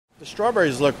The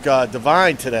strawberries look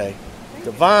divine today.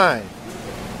 Divine.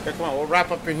 Okay, come on, we'll wrap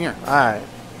up in here. All right.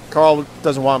 Carl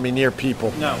doesn't want me near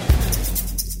people. No.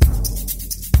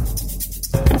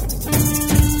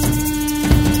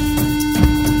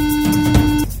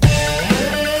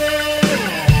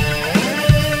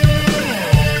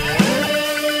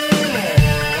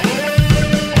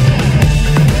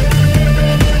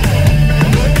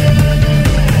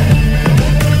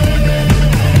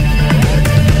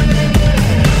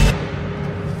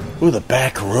 Ooh, the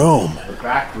back room. The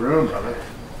back room, brother.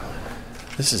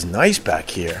 This is nice back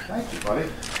here. Thank you, buddy.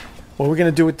 What are we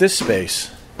going to do with this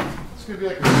space? It's going to be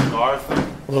like a cigar thing.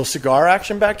 A little cigar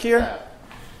action back here? Yeah.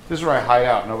 This is where I hide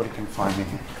out. Nobody can find me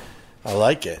here. I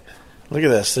like it. Look at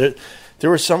this. There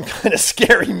was some kind of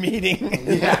scary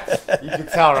meeting. Yeah, you can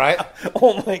tell, right?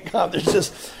 Oh, my God. There's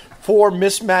just 4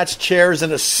 mismatched chairs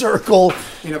in a circle.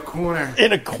 In a corner.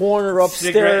 In a corner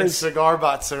Cigarette and upstairs. cigar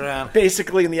butts around.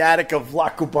 Basically in the attic of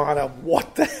La Cubana.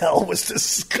 What the hell was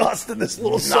discussed in this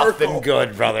little circle? Nothing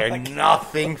good, brother.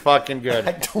 Nothing fucking good.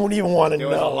 I don't even want to know.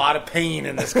 There was a lot of pain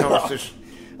in this conversation.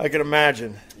 I can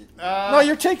imagine. No,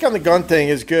 your take on the gun thing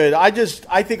is good. I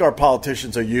think our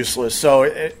politicians are useless, so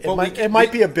it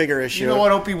might be a bigger issue. You know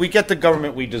what, Opie? We get the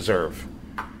government we deserve.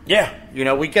 Yeah. You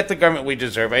know, we get the government we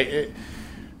deserve.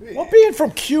 Well, being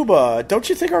from Cuba, don't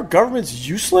you think our government's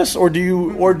useless, or do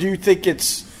you think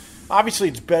it's obviously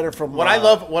it's better from what I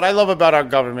love about our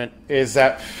government is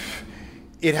that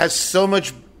it has so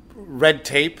much red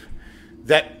tape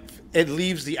that it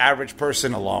leaves the average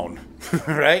person alone,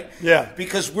 right? Yeah.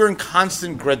 Because we're in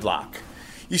constant gridlock.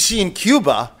 You see, in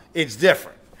Cuba, it's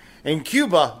different. In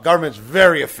Cuba, government's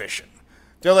very efficient.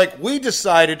 They're like, we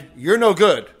decided you're no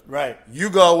good. Right. You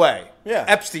go away. Yeah.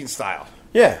 Epstein style.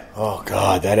 Yeah. Oh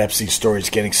God, that Epstein story's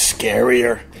getting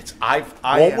scarier.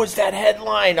 What was that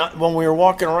headline when we were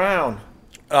walking around?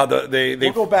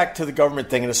 We'll go back to the government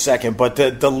thing in a second, but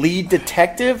the lead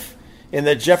detective in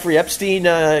the Jeffrey Epstein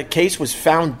case was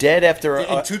found dead after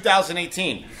in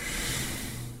 2018.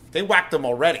 They whacked him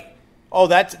already. Oh,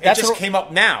 it just came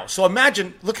up now. So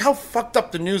imagine, look how fucked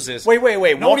up the news is. Wait.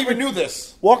 No one even knew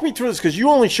this. Walk me through this, because you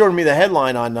only showed me the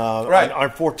headline on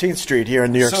 14th Street here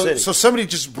in New York City. So somebody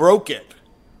just broke it.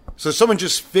 So someone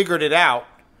just figured it out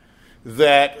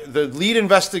that the lead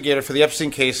investigator for the Epstein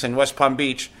case in West Palm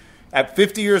Beach, at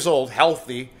 50 years old,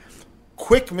 healthy,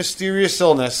 quick mysterious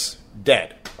illness,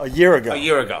 dead. A year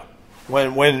ago.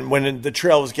 When the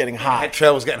trail was getting hot. The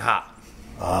trail was getting hot.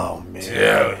 Oh,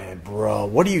 man. Dude. Bro.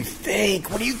 What do you think?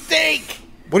 What do you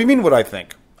mean, what do I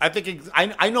think? I think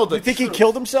I know the You think he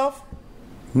killed himself?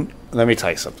 Let me tell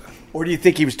you something. Or do you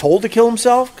think he was told to kill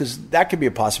himself? Because that could be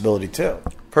a possibility, too.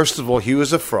 First of all, he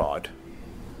was a fraud.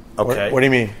 Okay. What do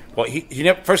you mean? Well, he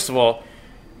never, first of all,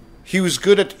 he was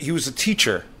a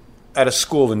teacher at a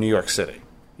school in New York City.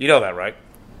 You know that, right?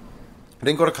 He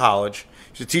didn't go to college.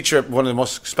 He's a teacher at one of the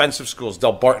most expensive schools,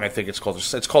 Del Barton, I think it's called.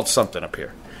 It's called something up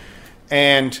here.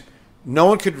 And no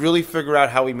one could really figure out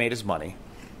how he made his money.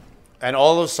 And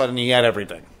all of a sudden, he had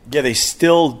everything. Yeah, they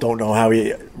still don't know how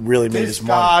he really made his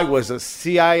money. This guy was a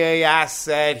CIA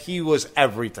asset. He was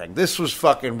everything. This was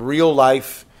fucking real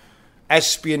life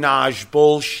espionage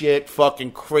bullshit,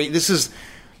 fucking crazy. This is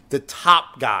the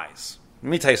top guys. Let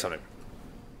me tell you something.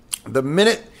 The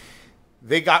minute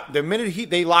they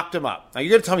locked him up. Now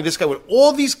you're going to tell me this guy with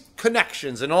all these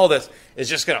connections and all this is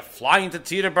just going to fly into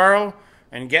Teterboro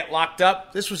and get locked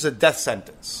up? This was a death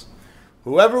sentence.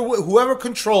 Whoever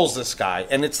controls this guy,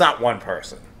 and it's not one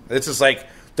person. This is like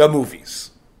the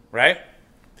movies, right?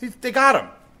 They got him.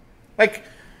 Like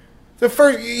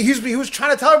he was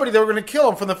trying to tell everybody they were going to kill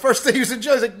him from the first day he was in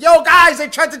jail. He's like, "Yo, guys, they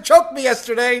tried to choke me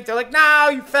yesterday." They're like, "No,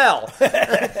 you fell."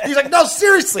 He's like, "No,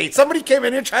 seriously, somebody came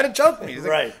in here and tried to choke me." He's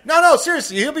like, right? No,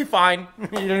 seriously, he'll be fine.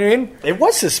 You know what I mean? It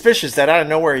was suspicious that out of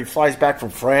nowhere he flies back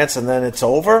from France and then it's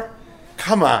over.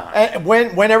 Come on.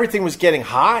 When everything was getting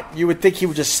hot, you would think he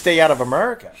would just stay out of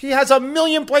America. He has a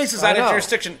million places out of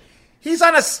jurisdiction. He's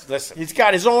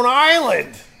got his own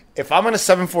island. If I'm on a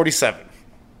 747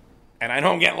 and I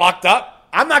know I'm getting locked up,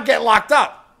 I'm not getting locked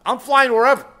up. I'm flying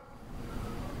wherever.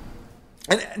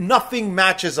 And nothing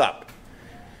matches up.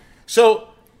 So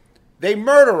they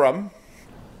murder him.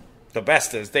 The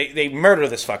best is they murder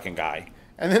this fucking guy.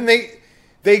 And then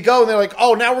they go and they're like,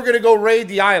 "Oh, now we're going to go raid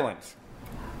the island."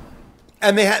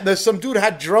 And some dude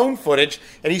had drone footage,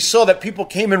 and he saw that people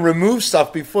came and removed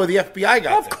stuff before the FBI got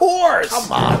there. Of course.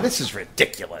 Come on, this is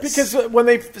ridiculous. Because when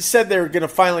they said they were going to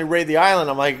finally raid the island,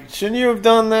 I'm like, shouldn't you have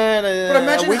done that? But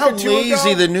imagine how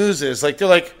lazy the news is. Like, they're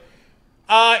like,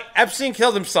 Epstein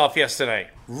killed himself yesterday.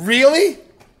 Really?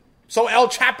 So El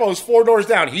Chapo's 4 doors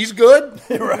down. He's good?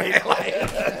 Right.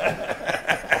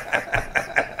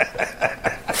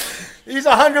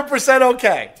 100%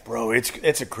 okay. Bro,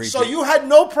 it's a creepy. So you had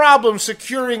no problem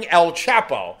securing El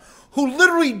Chapo, who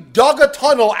literally dug a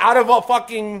tunnel out of a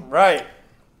fucking... Right.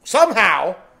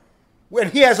 Somehow,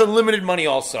 when he has unlimited money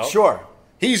also. Sure.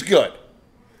 He's good.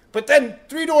 But then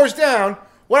 3 doors down,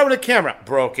 what happened to the camera?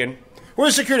 Broken.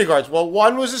 Where's the security guards? Well,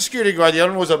 one was a security guard, the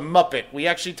other one was a Muppet. We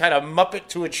actually tied a Muppet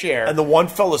to a chair. And the one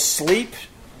fell asleep?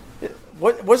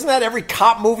 Wasn't that every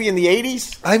cop movie in the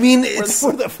 80s? I mean, it's...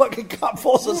 Where the fucking cop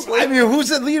falls asleep? I mean, who's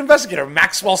the lead investigator?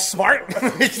 Maxwell Smart?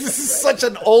 This is such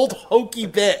an old, hokey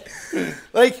bit.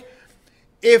 Like,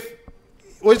 if...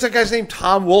 What's that guy's name?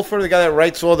 Tom Wolfer, the guy that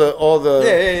writes all the...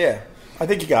 Yeah. I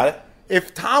think you got it.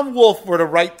 If Tom Wolfe were to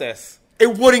write this,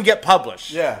 it wouldn't get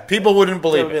published. Yeah. People wouldn't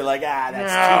believe it. They'd be like, that's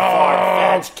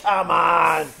too far-fetched. Come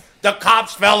on. The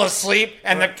cops fell asleep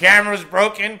and the camera's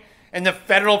broken in the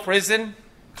federal prison.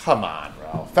 Come on,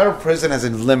 bro. Federal prison has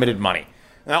unlimited money.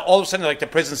 Now, all of a sudden, like, the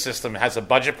prison system has a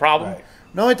budget problem. Right.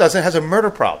 No, it doesn't. It has a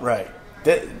murder problem. Right.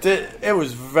 It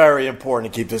was very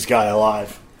important to keep this guy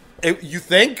alive. You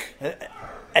think?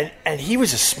 And he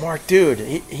was a smart dude.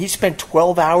 He spent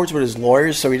 12 hours with his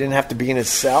lawyers so he didn't have to be in his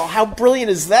cell. How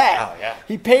brilliant is that? Oh, yeah.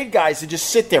 He paid guys to just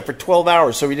sit there for 12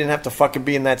 hours so he didn't have to fucking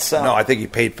be in that cell. No, I think he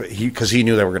paid because he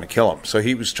knew they were going to kill him. So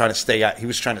he was trying to stay out. He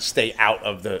was trying to stay out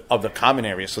of the common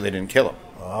area so they didn't kill him.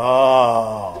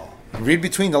 Oh. Read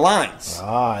between the lines.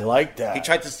 I like that. He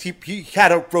tried to. He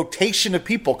had a rotation of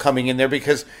people coming in there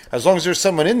because as long as there's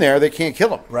someone in there, they can't kill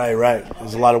him. Right.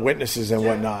 There's a lot of witnesses and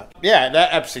whatnot. Yeah,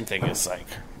 that Epstein thing is like,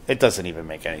 it doesn't even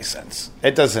make any sense.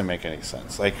 It doesn't make any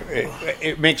sense. Like,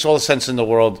 it makes all the sense in the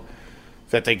world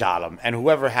that they got him, and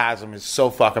whoever has him is so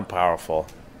fucking powerful.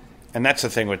 And that's the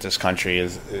thing with this country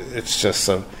is it's just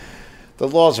so. The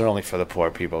laws are only for the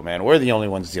poor people, man. We're the only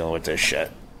ones dealing with this shit.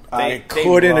 I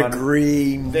couldn't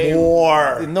agree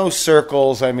more. In those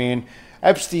circles, I mean,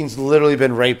 Epstein's literally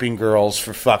been raping girls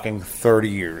for fucking 30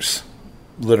 years.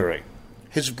 Literally.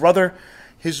 His brother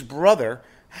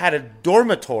had a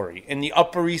dormitory in the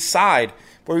Upper East Side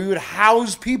where he would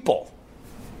house people.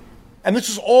 And this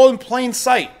was all in plain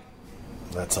sight.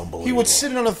 That's unbelievable. He would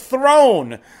sit on a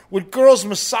throne with girls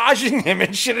massaging him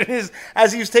and shit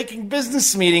as he was taking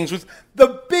business meetings with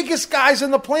the biggest guys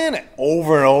on the planet.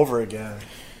 Over and over again.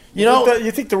 You know,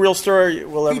 you think the real story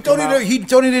will ever come out? He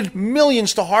donated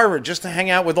millions to Harvard just to hang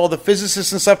out with all the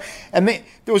physicists and stuff. And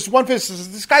there was one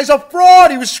physicist, this guy's a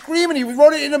fraud. He was screaming. He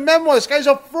wrote it in a memoir. This guy's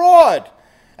a fraud.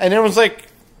 And everyone's like...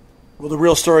 Will the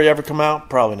real story ever come out?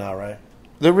 Probably not, right?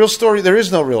 The real story, there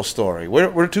is no real story.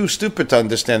 We're too stupid to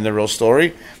understand the real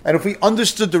story. And if we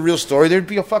understood the real story, there'd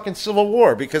be a fucking civil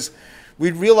war. Because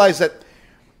we'd realize that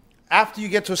after you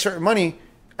get to a certain money,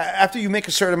 after you make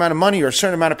a certain amount of money or a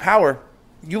certain amount of power...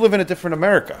 You live in a different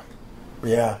America.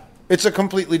 Yeah. It's a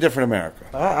completely different America.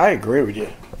 I agree with you.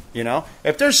 You know?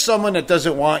 If there's someone that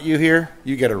doesn't want you here,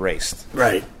 you get erased.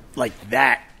 Right. Like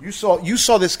that. You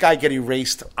saw this guy get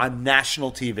erased on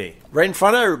national TV. Right in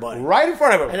front of everybody. Right in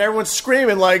front of everybody. And everyone's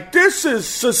screaming like, this is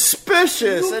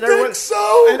suspicious. You and think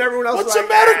so? And everyone else What's like, the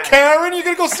matter, Karen? You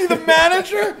going to go see the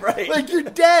manager? Right. Like, you're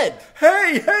dead.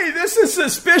 Hey, this is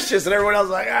suspicious. And everyone else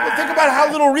is like, Well, think about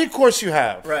how little recourse you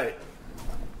have. Right.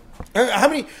 How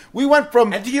many... We went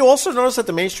from... And do you also notice that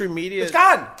the mainstream media... It's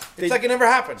gone. It's like it never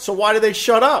happened. So why do they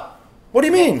shut up? What do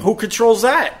you mean? Who controls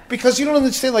that? Because you don't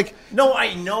understand, like... No,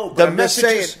 I know, but I'm just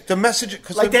saying... The message...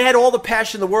 Like, they had all the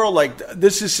passion in the world, like,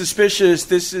 this is suspicious,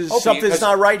 this is... something's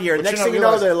not right here. Next thing you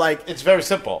know, they're like... It's very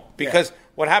simple. Because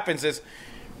what happens is...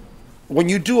 When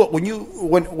you do it...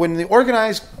 When the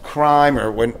organized crime or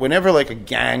whenever, like, a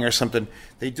gang or something,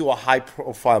 they do a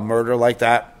high-profile murder like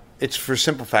that, it's for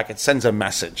simple fact, it sends a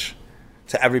message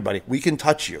to everybody. We can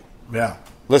touch you. Yeah.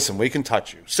 Listen, we can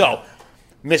touch you. So,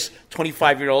 Miss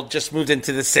 25-year-old just moved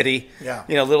into the city. Yeah.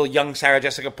 You know, little young Sarah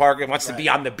Jessica Parker wants to be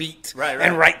on the beat. Right.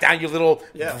 And write down your little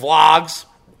vlogs.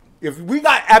 If we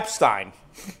got Epstein,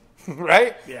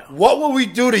 right? Yeah. What will we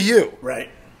do to you? Right.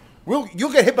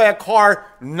 You'll get hit by a car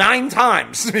 9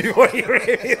 times before you're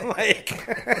like...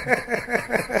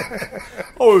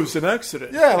 Oh, it was an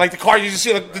accident. Yeah, like the car, you just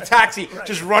see the taxi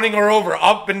just running her over,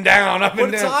 up and down, up and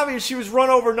down. But it's obvious she was run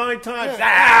over 9 times.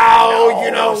 No,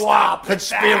 you know what?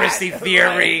 Conspiracy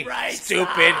theory. Right,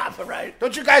 Stupid. Stop, right.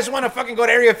 Don't you guys want to fucking go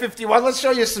to Area 51? Let's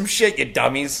show you some shit, you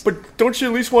dummies. But don't you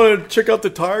at least want to check out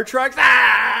the tire tracks?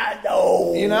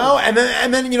 No. You know, and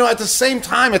then you know, at the same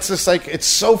time, it's just like, it's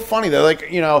so funny. They're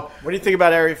like, you know... What do you think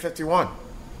about Area 51?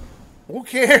 Who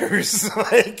cares?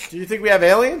 Like, do you think we have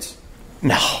aliens?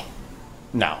 No.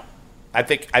 I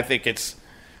think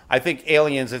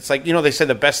aliens, it's like, you know, they said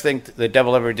the best thing the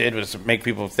devil ever did was make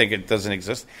people think it doesn't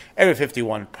exist. Area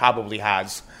 51 probably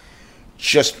has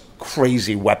just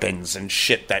crazy weapons and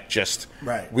shit that just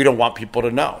we don't want people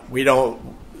to know. We don't.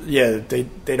 Yeah, they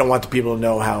don't want the people to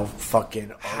know how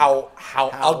fucking how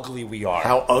ugly we are.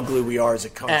 How ugly we are as a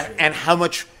country, and how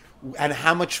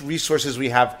much resources we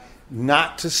have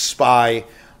not to spy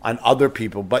on other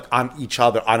people, but on each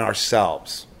other, on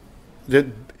ourselves.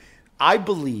 I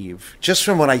believe, just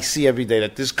from what I see every day,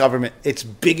 that this government, its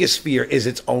biggest fear is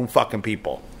its own fucking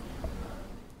people.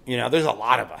 You know, there's a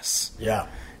lot of us. Yeah.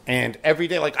 And every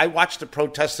day, like, I watch the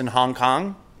protests in Hong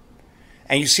Kong,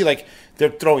 and you see, like, they're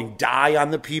throwing dye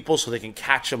on the people so they can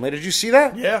catch them later. Did you see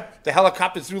that? Yeah. The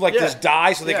helicopter threw, like, this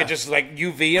dye so they could just, like,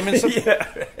 UV them and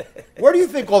stuff. Where do you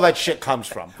think all that shit comes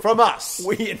from? From us.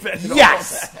 We invented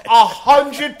yes, all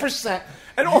that. 100%.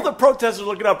 And all the protesters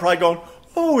looking up probably going,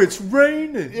 oh, it's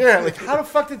raining. Yeah, like, how the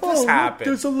fuck did this happen?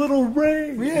 There's a little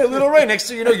rain. Yeah, a little rain. Next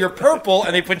thing you know, you're purple,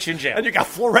 and they put you in jail. And you got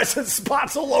fluorescent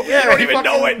spots all over you. You don't even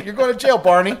know it. You're going to jail,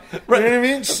 Barney. Right. You know what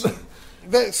I mean?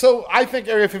 So I think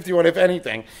Area 51, if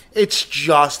anything, it's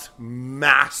just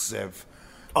massive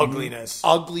ugliness.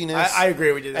 I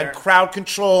agree with you there. And crowd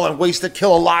control and ways to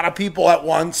kill a lot of people at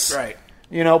once. Right.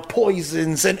 You know,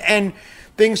 poisons and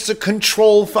things to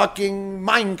control fucking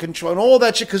mind control and all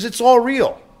that shit, because it's all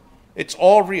real. It's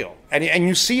all real. And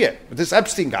you see it with this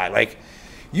Epstein guy. Like,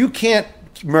 you can't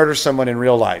murder someone in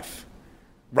real life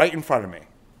right in front of me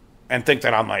and think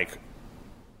that I'm like,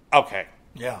 okay.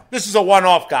 Yeah. This is a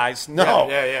one-off, guys. No.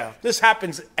 Yeah. This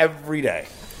happens every day.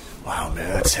 Wow, man,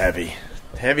 that's heavy.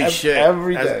 Heavy shit.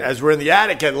 Every day. As we're in the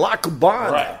attic at La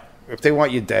Cubana. Right. If they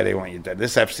want you dead, they want you dead.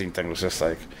 This Epstein thing was just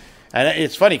like... And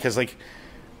it's funny because, like,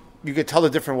 you could tell the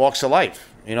different walks of life.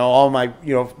 You know, all my,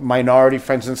 minority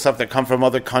friends and stuff that come from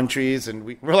other countries. And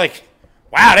we're like,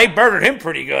 wow, they murdered him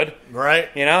pretty good. Right.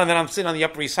 You know, and then I'm sitting on the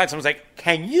Upper East Side. Someone's like,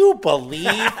 can you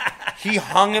believe he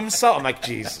hung himself? I'm like,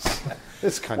 Jesus.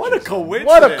 This country. What a coincidence.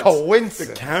 What a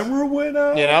coincidence. The camera went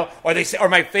out. You know? Or they say, or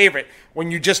my favorite,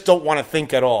 when you just don't want to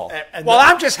think at all.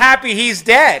 I'm just happy he's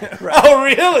dead. Right. Oh,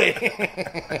 really?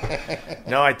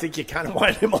 No, I think you kind of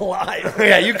want him alive.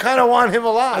 Yeah, you kind of want him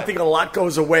alive. I think a lot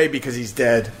goes away because he's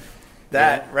dead.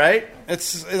 Right?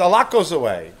 It's a lot goes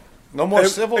away. No more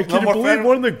civil. Can you believe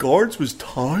one of the guards was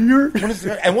tired?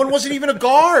 And one wasn't even a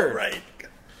guard. Right.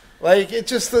 Like, it's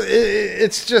just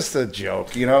a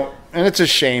joke, you know? And it's a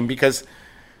shame because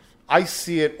I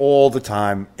see it all the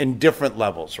time in different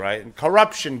levels, right? And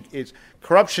corruption's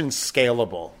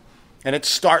scalable. And it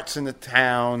starts in the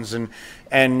towns and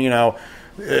when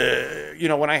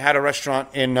I had a restaurant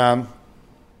in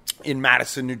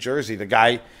Madison, New Jersey, the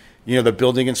guy, the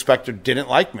building inspector didn't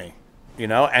like me,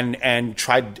 and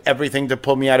tried everything to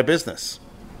pull me out of business.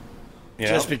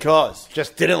 Just because.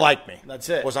 Just didn't like me. That's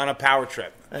it. Was on a power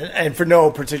trip. And for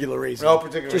no particular reason.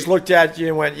 Just looked at you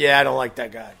and went, yeah, I don't like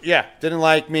that guy. Yeah. Didn't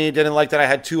like me. Didn't like that I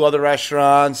had 2 other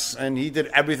restaurants. And he did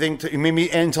everything he made me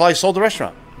until I sold the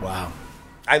restaurant. Wow.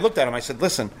 I looked at him. I said,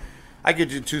 listen, I could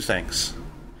do 2 things.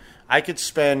 I could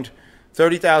spend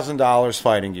 $30,000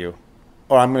 fighting you,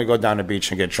 or I'm going to go down the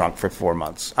beach and get drunk for 4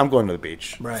 months. I'm going to the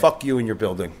beach. Right. Fuck you and your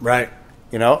building. Right.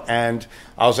 And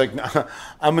I was like, no,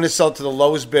 I'm going to sell it to the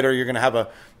lowest bidder. You're going to have a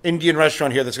Indian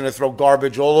restaurant here that's going to throw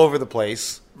garbage all over the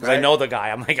place. Because I know the guy.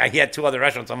 I'm like, he had 2 other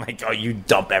restaurants. I'm like, oh, you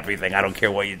dump everything. I don't care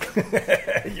what you do.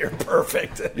 You're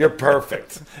perfect. You're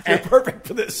perfect. You're perfect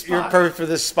for this spot. You're perfect for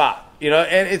this spot.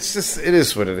 And it's just, it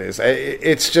is what it is.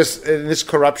 It's just, and this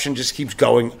corruption just keeps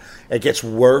going. It gets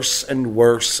worse and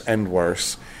worse and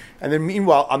worse. And then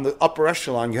meanwhile, on the upper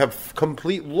echelon, you have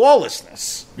complete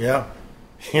lawlessness. Yeah.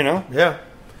 Yeah.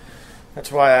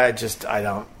 That's why I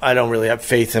don't really have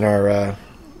faith in our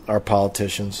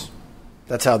politicians.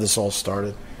 That's how this all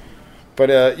started. But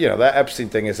that Epstein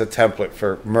thing is a template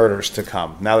for murders to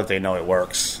come. Now that they know it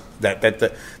works, that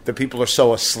the people are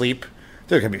so asleep,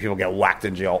 there are going to be people get whacked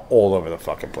in jail all over the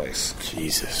fucking place.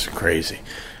 Jesus, crazy.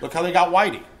 Look how they got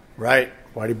Whitey. Right,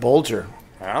 Whitey Bulger.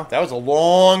 Well, that was a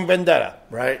long vendetta.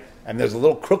 Right. And there's a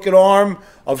little crooked arm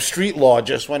of street law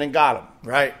just went and got him.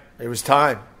 Right. It was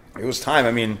time.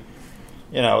 I mean,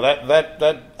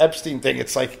 that Epstein thing,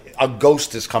 it's like a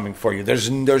ghost is coming for you. There's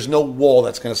no wall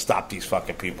that's going to stop these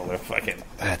fucking people. They're fucking...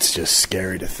 That's just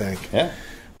scary to think. Yeah.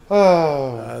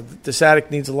 This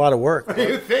attic needs a lot of work.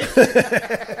 You think?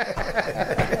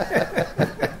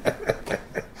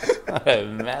 What a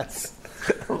mess.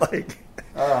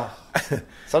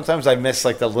 Sometimes I miss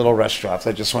like the little restaurants.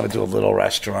 I just want to do a little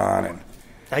restaurant, and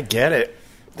I get it.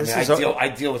 I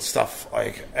deal with stuff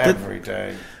like every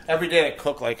day. Every day I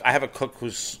cook, like I have a cook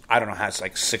who's, I don't know, has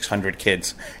like 600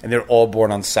 kids, and they're all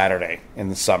born on Saturday in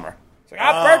the summer. It's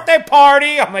like, birthday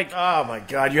party. I'm like, oh my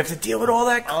God, you have to deal with all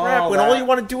that crap when all you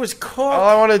want to do is cook. All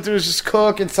I want to do is just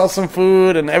cook and sell some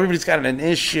food, and everybody's got an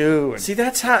issue. See, I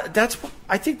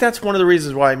think that's one of the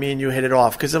reasons why me and you hit it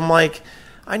off, because I'm like,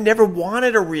 I never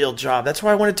wanted a real job. That's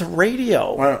why I went into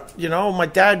radio. Right. You know, my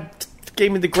dad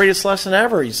gave me the greatest lesson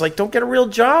ever. He's like, don't get a real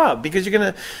job, because you're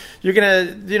gonna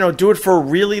do it for a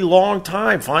really long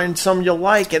time. Find something you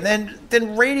like, and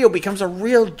then radio becomes a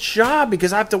real job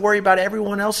because I have to worry about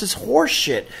everyone else's horse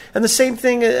shit. And the same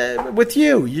thing with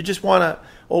you. You just want to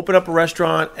open up a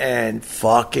restaurant and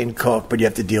fucking cook, but you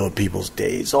have to deal with people's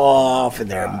days off,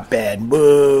 and they're in bad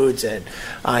moods, and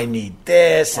I need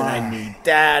this, and I need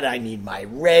that, I need my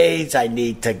raise, I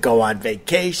need to go on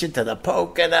vacation to the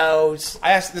Poconos.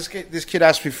 I asked this kid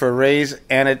asked me for a raise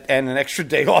and an extra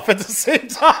day off at the same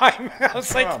time. I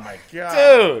was like, oh my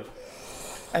God, dude.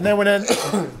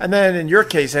 And then in your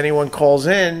case, anyone calls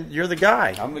in, you're the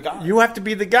guy. I'm the guy. You have to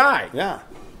be the guy. Yeah.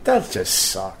 That just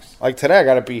sucks. Like today, I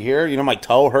got to be here. You know, my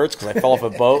toe hurts because I fell off a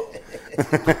boat.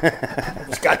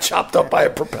 Just got chopped up by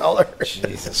a propeller.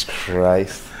 Jesus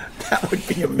Christ. That would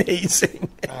be amazing.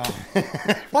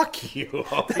 Fuck you.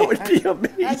 That would be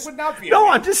amazing. That would not be amazing. No,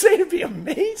 I'm just saying it'd be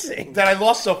amazing. That I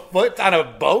lost a foot on a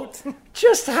boat?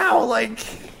 Just how, like...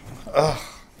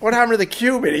 what happened to the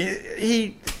Cuban?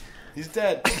 He's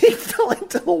dead. He fell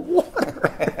into the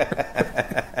water.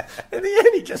 In the end,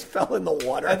 he just fell in the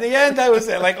water. At the end, I was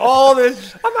like, all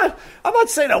this... I'm not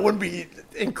saying I wouldn't be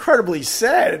incredibly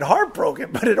sad and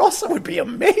heartbroken, but it also would be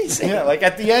amazing. Yeah, like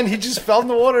at the end, he just fell in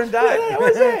the water and died. Yeah,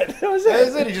 that was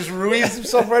it. He just ruins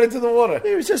himself right into the water.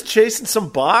 He was just chasing some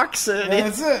box. And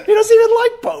that's it. He doesn't even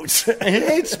like boats. He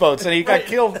hates boats, and he got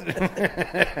killed.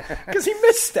 Because he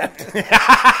misstepped.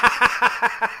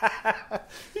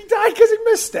 He died because he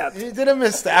misstepped. He did a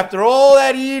misstep. After all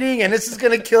that eating, and this is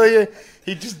going to kill you,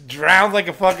 he just drowned like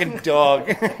a fucking dog.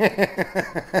 Because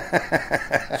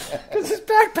his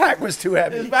backpack was too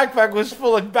heavy. His backpack was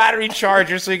full of battery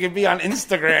chargers so he could be on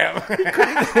Instagram.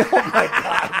 Oh my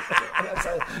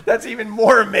God. That's even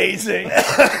more amazing.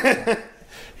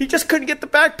 He just couldn't get the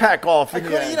backpack off. He's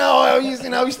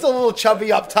still a little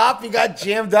chubby up top. He got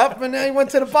jammed up, and then he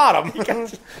went to the bottom. He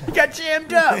got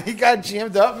jammed up. He got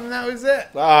jammed up, and that was it.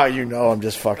 Oh, I'm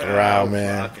just fucking around,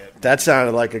 man. That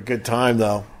sounded like a good time,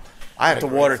 though. I had the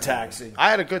water taxi. I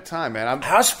had a good time, man.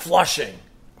 How's Flushing?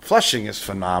 Flushing is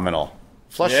phenomenal.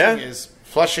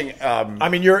 Flushing. I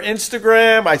mean, your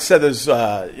Instagram. I said there's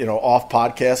off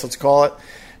podcast. Let's call it.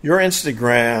 Your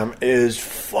Instagram is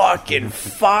fucking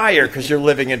fire because you're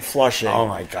living in Flushing. Oh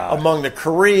my God! Among the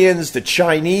Koreans, the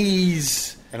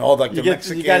Chinese, and all the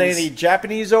Mexicans. You got any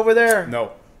Japanese over there?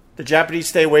 No. The Japanese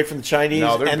stay away from the Chinese.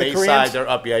 No, they're and the Bayside. Koreans. They're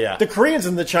up. Yeah. The Koreans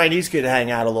and the Chinese could hang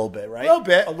out a little bit, right?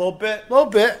 A little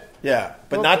bit. Yeah,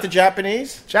 but not the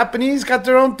Japanese? Japanese got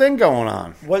their own thing going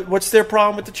on. What's their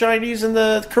problem with the Chinese and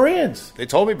the Koreans? They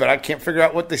told me, but I can't figure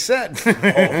out what they said.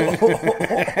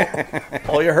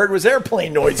 All you heard was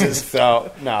airplane noises.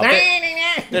 So, no.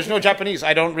 There's no Japanese.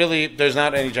 There's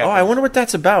not any Japanese. Oh, I wonder what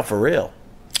that's about for real.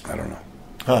 I don't know.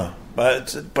 Huh.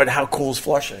 But how cool is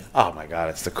Flushing? Oh, my God.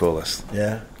 It's the coolest.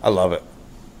 Yeah? I love it.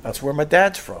 That's where my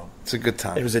dad's from. It's a good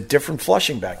time. It was a different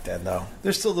Flushing back then, though.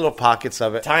 There's still little pockets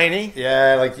of it. Tiny?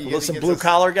 Yeah, like some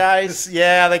blue-collar guys?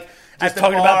 Yeah, like... Just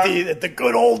talking about the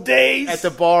good old days? At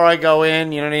the bar I go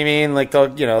in, you know what I mean? Like,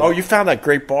 Oh, you found that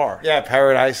great bar. Yeah,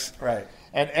 Paradise. Right.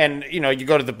 And you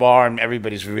go to the bar and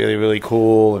everybody's really, really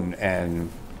cool and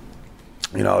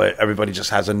everybody just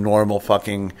has a normal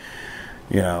fucking...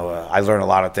 I learn a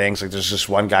lot of things. Like, there's this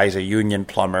one guy, he's a union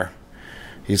plumber.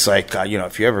 He's like,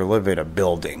 if you ever live in a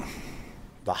building,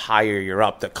 the higher you're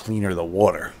up, the cleaner the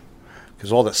water.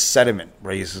 Because all the sediment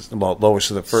lowers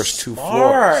to the first two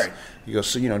floors. He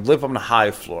goes, live on the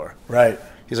high floor. Right.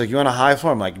 He's like, you on a high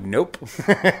floor? I'm like, nope.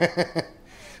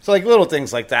 So, like, little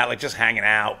things like that, like just hanging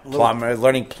out,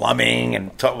 learning plumbing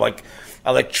and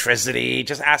electricity,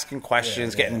 just asking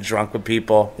questions, getting drunk with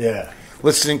people. Yeah.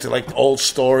 Listening to, like, old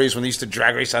stories when they used to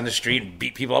drag race on the street and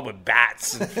beat people up with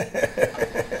bats.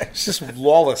 It's just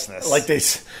lawlessness. Like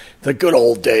the good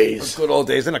old days. The good old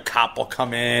days. Then a cop will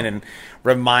come in and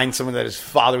remind someone that his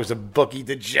father was a bookie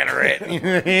degenerate. You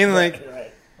know what I mean? Like,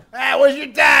 where's your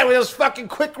dad with those fucking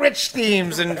quick rich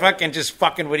themes and fucking just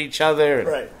fucking with each other?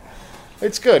 Right.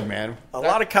 It's good, man. A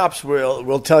lot of cops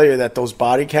will tell you that those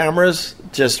body cameras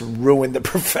just ruined the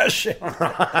profession.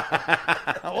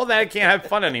 Well, then I can't have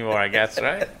fun anymore, I guess,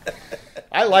 right?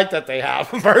 I like that they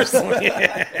have them, personally.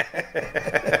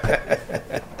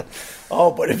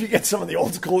 Oh, but if you get some of the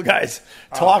old school guys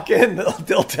talking,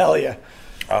 they'll tell you.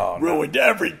 Oh, ruined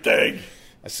everything.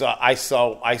 I saw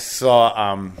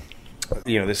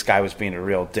this guy was being a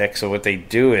real dick. So what they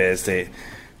do is the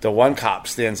one cop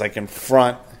stands like in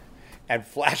front and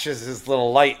flashes his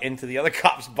little light into the other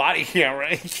cop's body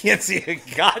camera. He can't see a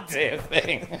goddamn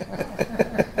thing.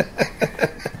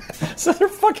 So they're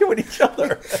fucking with each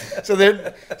other.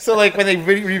 So like when they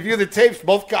review the tapes,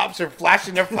 both cops are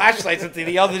flashing their flashlights into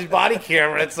the other's body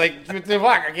camera. It's like, what the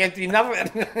fuck? I can't do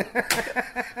nothing.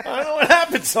 I don't know what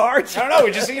happened, Sarge. I don't know.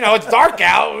 We just, it's dark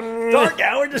out.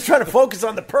 We're just trying to focus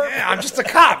on the purpose. Yeah, I'm just a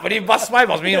cop. But he busts my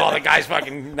balls. Meanwhile, the guy's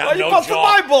fucking you busted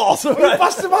my balls. He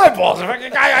busted my balls. The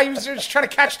fucking guy, I was just trying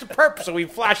to catch the perp. So we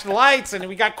flashed the lights and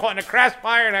we got caught in a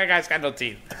crossfire and that guy's got no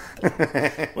teeth. We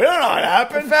don't know what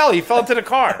happened. He fell into the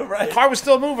car. Right. The car was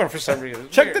still moving for some reason.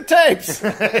 Check the tapes.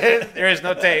 There is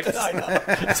no tapes. I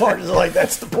know. Sarge is like,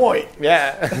 that's the point.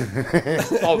 Yeah.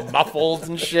 It's all muffled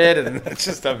and shit, and it's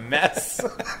just a mess.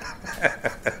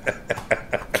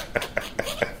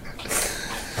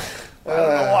 I don't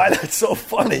know why that's so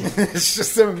funny. It's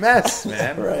just a mess,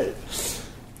 man. Right.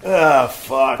 Oh,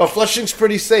 fuck. But Flushing's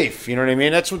pretty safe, you know what I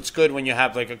mean? That's what's good when you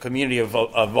have, like, a community of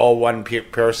all one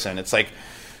person. It's like,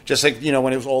 just like,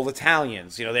 when it was all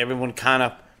Italians, everyone kind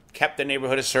of kept the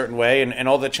neighborhood a certain way, and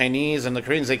all the Chinese and the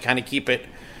Koreans, they kind of keep it.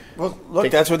 Well, look,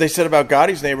 that's what they said about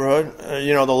Gotti's neighborhood.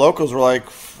 The locals were like,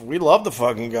 we love the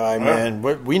fucking guy, man.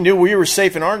 We knew we were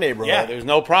safe in our neighborhood. Yeah, there's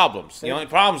no problems. The only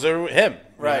problems are him.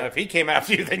 Right. If he came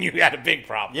after you, then you had a big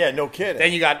problem. Yeah, no kidding.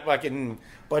 Then you got fucking...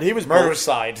 But he was murder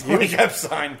side.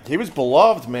 He was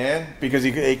beloved, man, because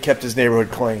he kept his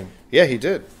neighborhood clean. Yeah, he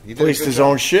did. He policed his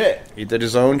own shit. He did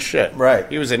his own shit. Right.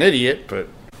 He was an idiot, but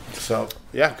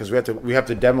because we have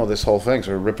to demo this whole thing.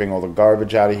 So we're ripping all the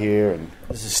garbage out of here, and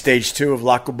this is stage 2 of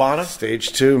La Cubana.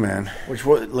 Stage 2, man. Which,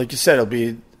 like you said, it'll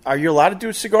be. Are you allowed to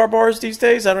do cigar bars these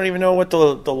days? I don't even know what the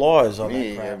law is on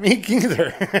that crap. Me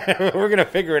either. We're gonna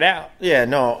figure it out. Yeah,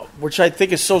 no. Which I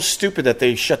think is so stupid that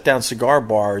they shut down cigar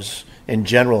bars in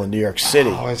general in New York City.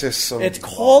 Oh, it's just so... It's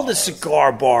called a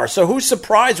cigar bar, so who's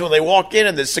surprised when they walk in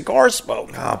and there's cigar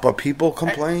smoke? But people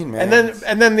complain, man.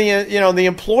 And then the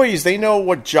employees, they know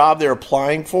what job they're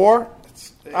applying for.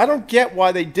 I don't get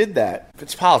why they did that.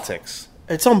 It's politics.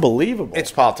 It's unbelievable.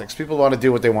 It's politics. People want to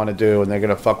do what they want to do, and they're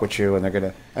going to fuck with you, and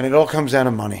it all comes down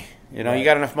to money. You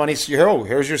got enough money, so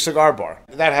here's your cigar bar.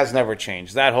 That has never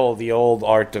changed. The old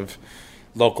art of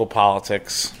local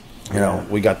politics.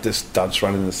 We got this dunce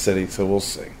running the city, so we'll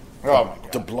see. Oh, my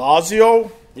God. De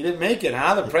Blasio? You didn't make it,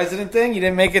 huh? The president thing? You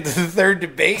didn't make it to the third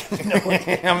debate?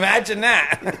 Imagine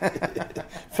that.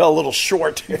 Fell a little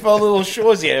short. You fell a little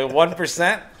short. He had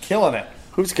 1%. Killing it.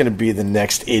 Who's going to be the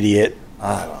next idiot?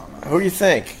 I don't know. Who do you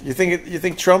think? You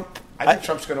think Trump? I think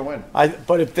Trump's going to win.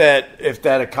 But if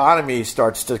that economy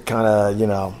starts to kind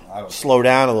of slow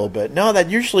down a little bit, no, that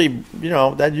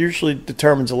usually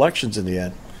determines elections in the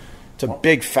end. It's a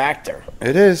big factor.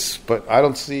 It is, but I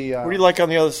don't see... what do you like on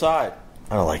the other side?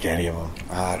 I don't like any of them.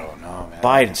 I don't know, man.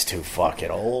 Biden's too fucking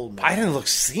old, man. Biden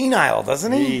looks senile,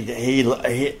 doesn't he?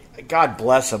 He God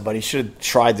bless him, but he should have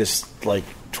tried this like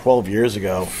 12 years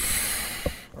ago.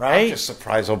 Right? I'm just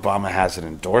surprised Obama hasn't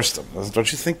endorsed him.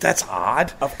 Don't you think that's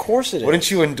odd? Of course it is.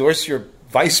 Wouldn't you endorse your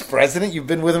vice president? You've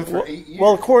been with him for 8 years.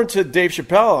 Well, according to Dave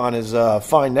Chappelle on his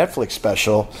fine Netflix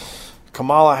special,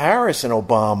 Kamala Harris and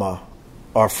Obama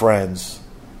are friends.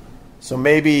 So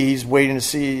maybe he's waiting to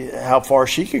see how far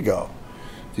she could go.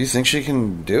 Do you think she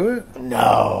can do it?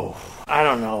 No. I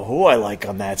don't know who I like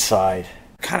on that side.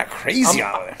 Kind of crazy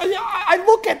on it. I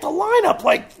look at the lineup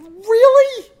like,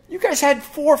 really? You guys had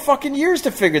 4 fucking years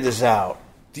to figure this out.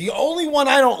 The only one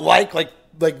I don't like I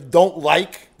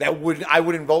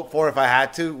wouldn't vote for if I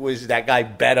had to was that guy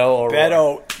Beto.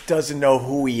 Beto doesn't know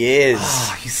who he is.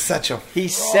 Oh, he's such a He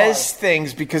says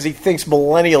things because he thinks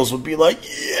millennials would be like,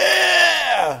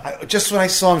 yeah. Just when I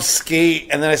saw him skate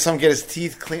and then I saw him get his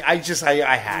teeth clean, I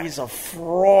had. He's a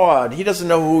fraud. He doesn't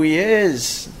know who he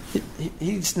is.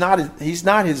 He's not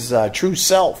his true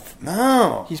self.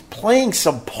 No. He's playing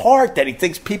some part that he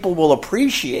thinks people will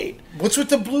appreciate. What's with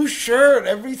the blue shirt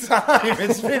every time?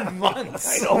 It's been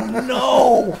months. I don't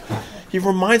know. He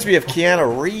reminds me of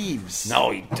Keanu Reeves.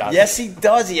 No, he doesn't. Yes, he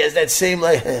does. He has that same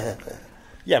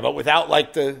yeah, but without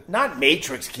not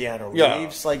Matrix Keanu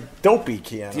Reeves, like dopey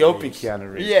Keanu. Dopey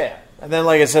Keanu Reeves. Yeah. And then,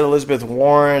 like I said, Elizabeth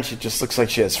Warren, she just looks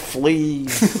like she has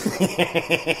fleas.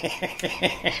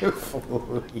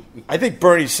 I think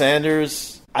Bernie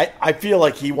Sanders, I feel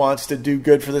like he wants to do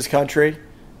good for this country.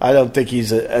 I don't think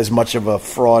he's as much of a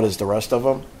fraud as the rest of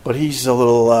them. But he's a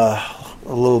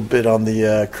little bit on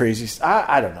the crazy side.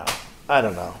 I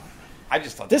don't know. I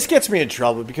just thought this gets me in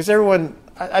trouble because everyone,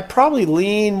 I probably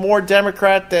lean more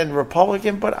Democrat than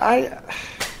Republican, but I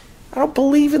don't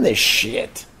believe in this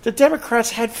shit. The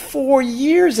Democrats had 4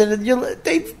 years, and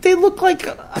they look like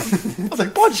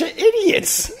a bunch of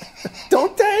idiots,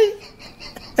 don't they?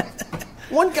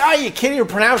 One guy, you can't even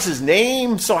pronounce his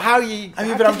name, so how you...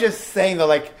 but I'm just saying, though,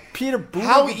 like... Peter Buttigieg.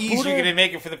 How easy are you going to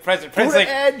make it for the president?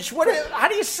 How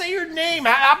do you say your name?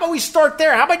 How about we start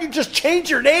there? How about you just change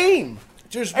your name?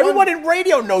 Everyone in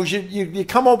radio knows you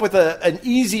come up with an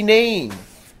easy name.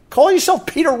 Call yourself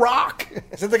Peter Rock.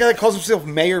 Is that the guy that calls himself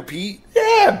Mayor Pete?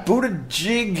 Yeah,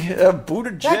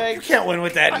 Buttigieg. You can't win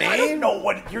with that name. I don't even know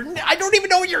what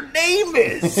your name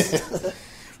is.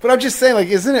 But I'm just saying, like,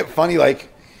 isn't it funny? Like,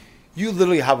 you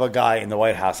literally have a guy in the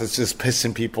White House that's just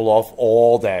pissing people off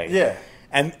all day. Yeah,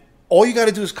 and all you got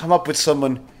to do is come up with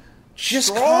someone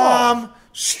just calm,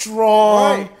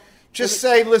 strong. Right. Just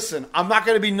say, listen, I'm not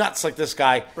going to be nuts like this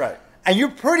guy. Right. And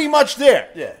you're pretty much there.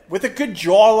 Yeah. With a good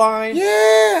jawline.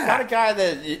 Yeah. Not a guy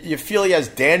that you feel he has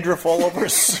dandruff all over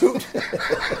his suit.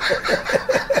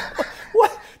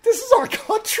 What? This is our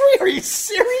country? Are you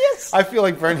serious? I feel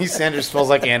like Bernie Sanders smells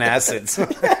like antacids.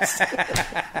 Yes.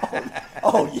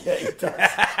 Oh, yeah, he does.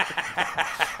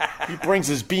 He brings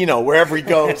his Beano wherever he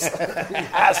goes. He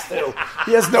has to.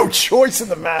 He has no choice in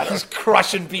the matter. He's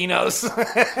crushing Beanos.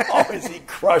 Oh, is he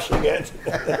crushing it?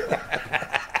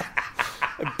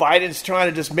 Biden's trying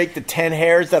to just make the 10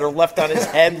 hairs that are left on his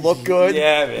head look good.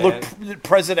 Yeah, man. Look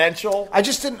presidential. I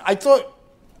thought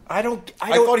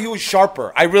he was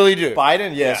sharper. I really do.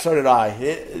 Biden? Yeah, so did I.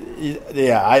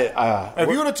 If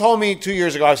you would have told me 2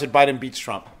 years ago, I said Biden beats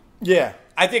Trump. Yeah.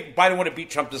 I think Biden would have beat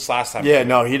Trump this last time. Yeah,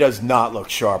 no, he does not look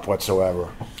sharp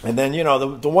whatsoever. And then,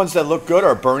 the ones that look good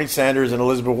are Bernie Sanders and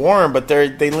Elizabeth Warren, but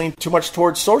they lean too much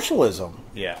towards socialism.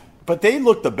 Yeah. But they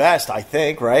look the best, I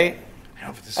think, right?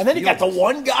 And then you got the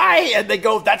one guy, and they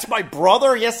go, that's my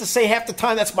brother. He has to say half the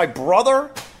time, that's my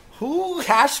brother. Who?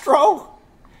 Castro?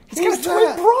 He's got a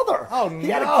twin brother. Oh,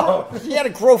 no. He had to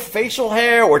grow facial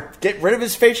hair or get rid of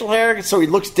his facial hair so he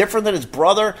looks different than his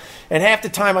brother. And half the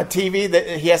time on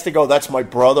TV, he has to go, that's my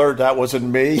brother. That wasn't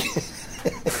me.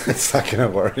 It's not going to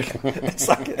work. It's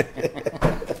not gonna...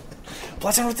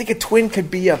 Plus, I don't think a twin could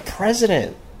be a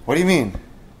president. What do you mean?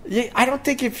 Yeah, I don't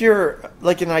think if you're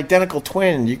like an identical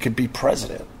twin, you could be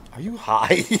president. Are you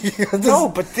high? No,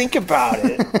 but think about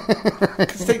it.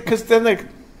 Because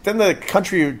then the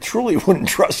country truly wouldn't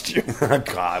trust you. Oh,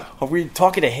 God. Are we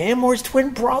talking to him or his twin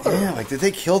brother? Yeah, like, did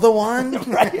they kill the one?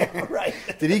 Right.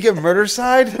 Did he get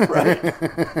murder-side? Right.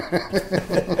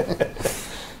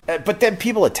 But then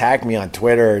people attack me on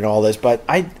Twitter and all this, but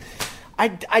I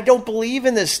don't believe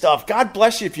in this stuff. God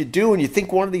bless you if you do, and you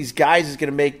think one of these guys is going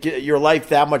to make your life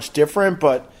that much different,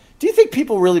 but do you think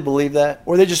people really believe that?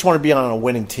 Or they just want to be on a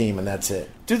winning team and that's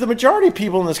it? Do the majority of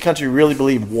people in this country really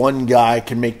believe one guy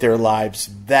can make their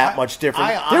lives that much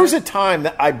different? There was a time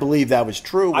that I believe that was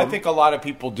true. I think a lot of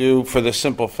people do for the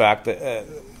simple fact that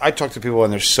I talk to people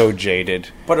and they're so jaded.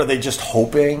 But are they just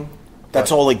hoping?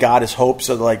 That's all they got is hope.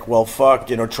 So they're like, well, fuck,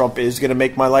 Trump is going to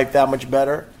make my life that much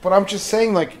better. But I'm just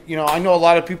saying, like, I know a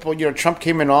lot of people, Trump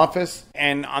came in office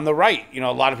and on the right,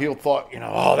 a lot of people thought,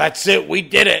 oh, that's it. We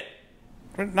did it.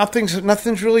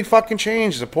 Nothing's really fucking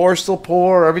changed. The poor are still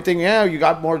poor. Everything, you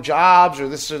got more jobs or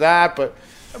this or that. But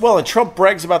and Trump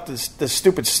brags about the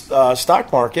stupid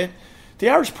stock market. The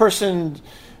average person,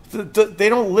 they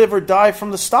don't live or die from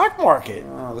the stock market.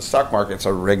 The stock market's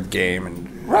a rigged game,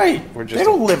 and right. They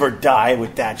don't live or die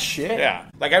with that shit. Yeah,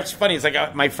 like it's funny. It's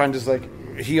like my friend is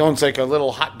like he owns like a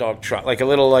little hot dog truck, like a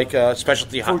little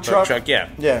specialty hot dog truck.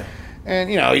 Yeah.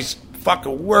 And he's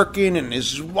fucking working and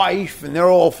his wife and they're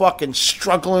all fucking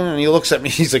struggling and he looks at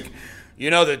me, he's like,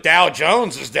 the Dow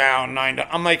Jones is down 9.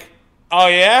 I'm like, oh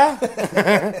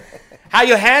yeah? How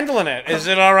you handling it? Is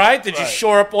it all right? Did you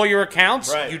shore up all your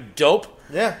accounts? Right. You dope?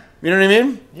 Yeah. You know what I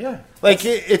mean? Yeah. Like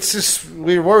it's just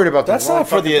we're worried about that.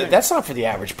 That's not for the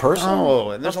average person.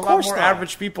 Oh, and there's a lot more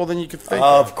average people than you could think.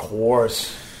 Of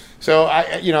course. So,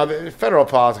 the federal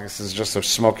politics is just a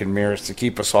smoke and mirrors to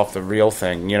keep us off the real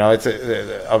thing. It's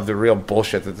of the real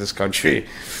bullshit that this country,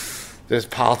 this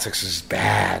politics is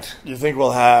bad. You think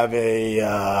we'll have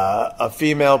a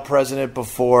female president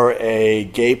before a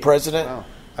gay president? Oh,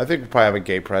 I think we'll probably have a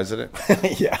gay president.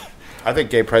 Yeah. I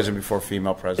think gay president before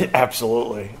female president.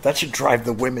 Absolutely. That should drive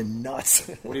the women nuts.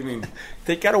 What do you mean?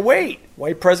 They got to wait.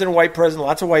 White president,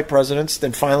 lots of white presidents,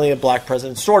 then finally a black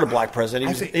president, sort of black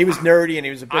president. He was nerdy and he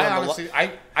was a bit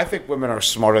I think women are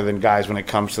smarter than guys when it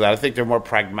comes to that. I think they're more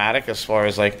pragmatic as far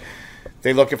as, like,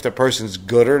 they look if the person's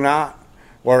good or not.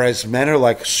 Whereas men are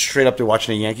like straight up, they're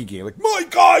watching a Yankee game, like, my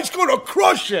guy's going to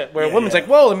crush it. Where a woman's like,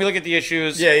 well, let me look at the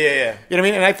issues. Yeah. You know what I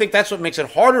mean? And I think that's what makes it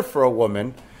harder for a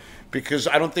woman. Because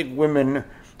I don't think women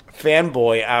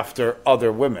fanboy after other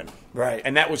women. Right.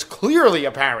 And that was clearly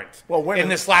apparent. Well, women, in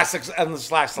this last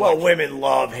election. Well, women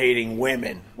love hating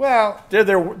women. Well, they're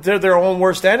their own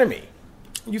worst enemy.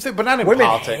 You think, but not in women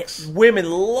politics.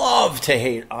 Women love to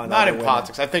hate on not in women.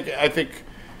 politics. I think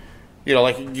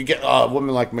like you get a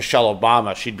woman like Michelle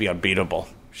Obama, she'd be unbeatable.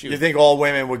 You think all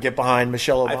women would get behind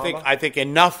Michelle Obama? I think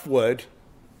enough would.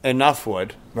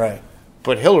 Right.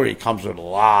 But Hillary comes with a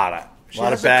lot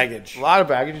of baggage. A lot of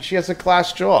baggage, and she has a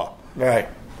class jaw. Right.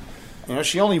 You know,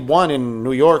 she only won in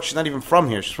New York. She's not even from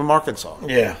here. She's from Arkansas.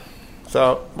 Yeah.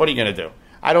 So what are you going to do?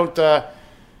 I don't.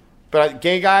 But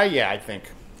gay guy, yeah, I think.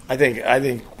 I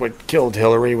think what killed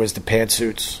Hillary was the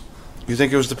pantsuits. You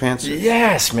think it was the pantsuits?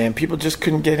 Yes, man. People just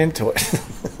couldn't get into it.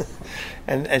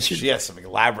 and she had some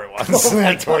elaborate ones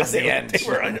towards the end.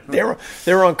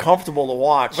 They were uncomfortable to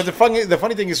watch. But the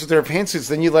funny thing is with their pantsuits,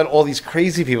 then you let all these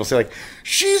crazy people say like,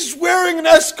 she's wearing an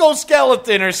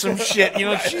exoskeleton or some shit. You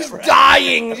know, she's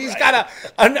dying. She's got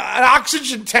an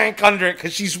oxygen tank under it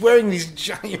because she's wearing these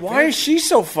giant. Why is she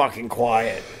so fucking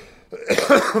quiet?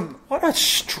 What a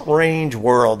strange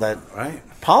world that. Right.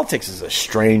 Politics is a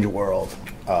strange world.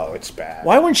 Oh, it's bad.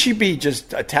 Why wouldn't she be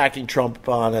just attacking Trump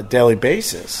on a daily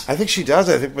basis? I think she does.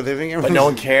 But no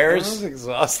one cares. Everyone's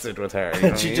exhausted with her.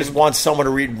 You know she just wants someone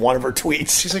to read one of her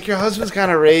tweets. She's like, your husband's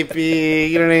kind of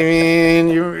rapey. You know what I mean?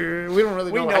 We don't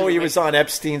really know. We know he was on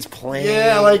Epstein's plane.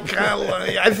 Yeah, like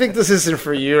I think this isn't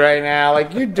for you right now.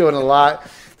 Like you're doing a lot.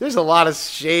 There's a lot of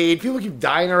shade. People keep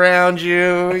dying around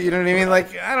you. You know what I mean?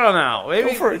 Like, I don't know.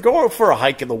 Maybe go for a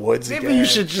hike in the woods. Maybe you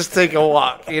should just take a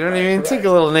walk. You know what I mean? Right. Take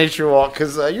a little nature walk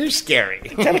because you're scary.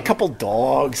 Get a couple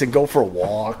dogs and go for a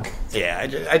walk. Yeah,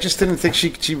 I just didn't think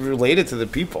she related to the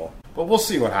people. But we'll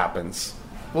see what happens.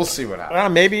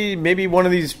 Maybe one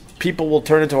of these people will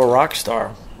turn into a rock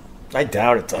star. I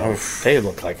doubt it, though. They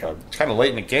look like a... It's kind of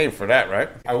late in the game for that, right?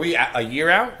 Are we a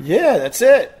year out? Yeah, that's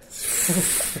it.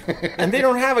 And they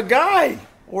don't have a guy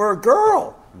or a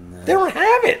girl. No. They don't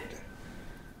have it.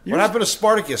 What happened to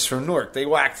Spartacus from Newark? They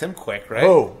whacked him quick, right?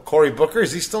 Oh. Cory Booker,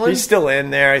 is he still in? He's still in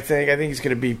there, I think. I think he's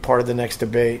going to be part of the next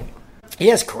debate. He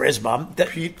has charisma.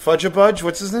 Pete Fudgeabudge,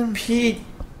 what's his name? Pete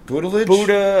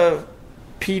Buttigieg?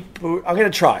 I'm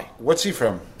going to try. What's he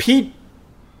from? Pete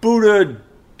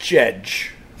Buttigieg.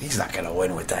 He's not going to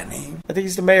win with that name. I think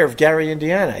he's the mayor of Gary,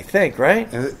 Indiana, I think, right?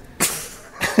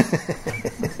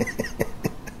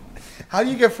 How do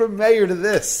you get from mayor to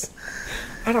this?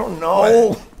 I don't know.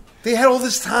 What? They had all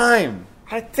this time.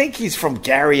 I think he's from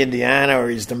Gary, Indiana, or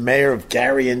he's the mayor of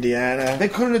Gary, Indiana. They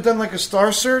couldn't have done like a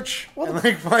star search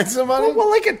and find somebody? Well,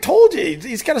 like I told you,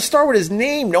 he's got to start with his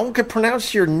name. No one can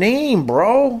pronounce your name,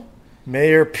 bro.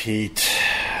 Mayor Pete.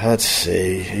 Let's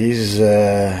see. He's,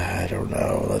 I don't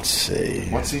know. Let's see.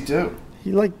 What's he do?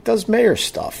 He, does mayor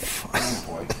stuff. Oh,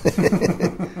 boy.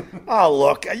 Oh,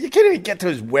 look. You can't even get to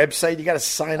his website. You got to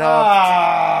sign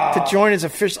up to join his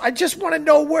official. I just want to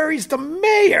know where he's the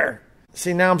mayor.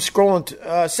 See, now I'm scrolling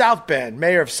to South Bend.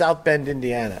 Mayor of South Bend,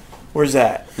 Indiana. Where's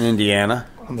that? Indiana.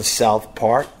 On the south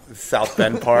part. South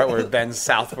Bend part where it bends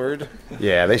southward.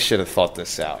 Yeah, they should have thought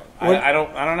this out. I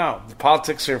don't know. The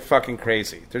politics are fucking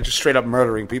crazy. They're just straight up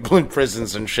murdering people in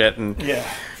prisons and shit. And yeah.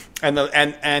 And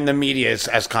the media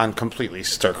has gone completely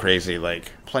stir crazy,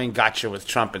 like playing gotcha with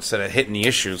Trump instead of hitting the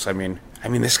issues. I mean,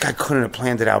 this guy couldn't have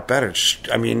planned it out better.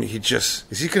 I mean, is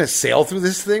he going to sail through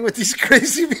this thing with these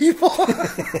crazy people?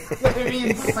 That'd be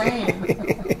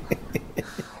insane.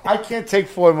 I can't take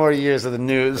 4 more years of the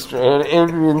news. It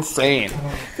would be insane.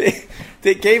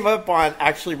 They gave up on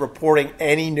actually reporting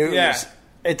any news. Yeah.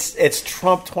 It's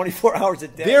Trump 24 hours a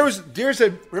day.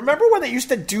 Remember when they used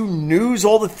to do news,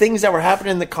 all the things that were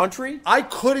happening in the country? I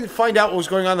couldn't find out what was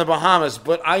going on in the Bahamas,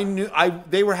 but I knew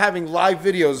they were having live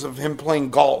videos of him playing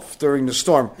golf during the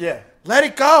storm. Yeah. Let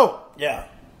it go. Yeah.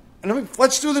 And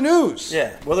let's do the news.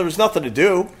 Yeah. Well, there was nothing to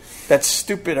do. That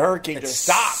stupid hurricane just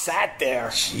sat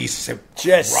there. Jesus.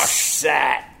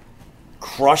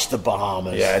 Crushed the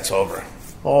Bahamas. Yeah, it's over.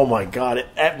 Oh, my God.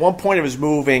 At one point, it was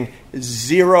moving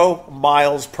 0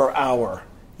 miles per hour.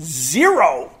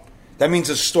 0! That means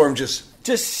the storm just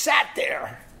sat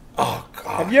there. Oh,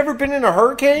 God. Have you ever been in a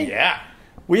hurricane? Yeah.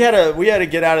 We had to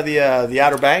get out of the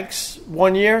Outer Banks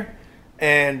one year,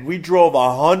 and we drove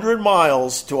 100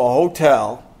 miles to a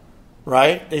hotel,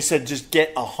 right? They said just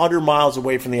get 100 miles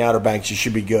away from the Outer Banks. You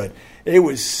should be good. It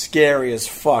was scary as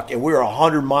fuck, and we were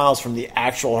 100 miles from the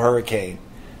actual hurricane.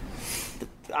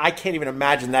 I can't even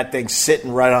imagine that thing sitting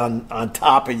right on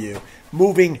top of you,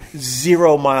 moving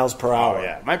 0 miles per hour. Oh,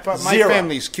 yeah. My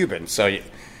family's Cuban, so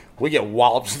we get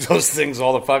wallops of those things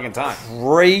all the fucking time.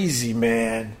 Crazy,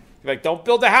 man. You're like, don't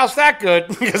build a house that good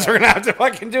because we're going to have to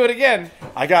fucking do it again.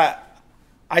 I got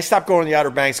I stopped going to the Outer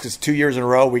Banks because 2 years in a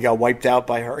row we got wiped out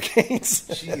by hurricanes.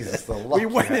 Jesus, the luck.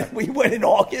 We went in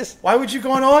August. Why would you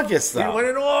go in August, though? We went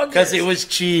in August. Because it was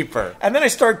cheaper. And then I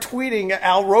started tweeting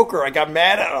Al Roker. I got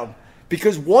mad at him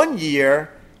because one year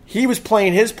he was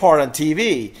playing his part on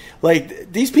TV.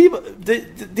 Like, these people,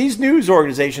 these news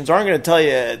organizations aren't going to tell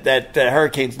you that the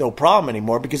hurricane's no problem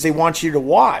anymore because they want you to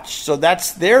watch. So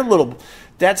that's their little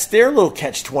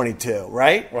catch-22,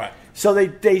 right? Right. So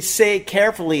they say it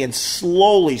carefully and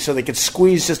slowly so they can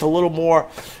squeeze just a little more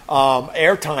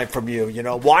airtime from you,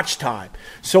 watch time.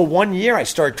 So one year I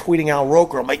started tweeting Al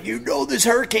Roker. I'm like, this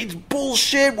hurricane's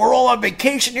bullshit. We're all on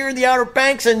vacation here in the Outer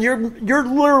Banks, and you're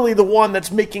literally the one that's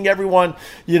making everyone,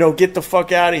 get the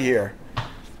fuck out of here.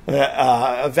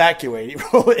 Evacuate.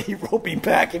 He wrote me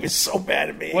back. He was so mad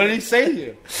at me. What did he say to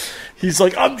you? He's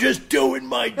like, I'm just doing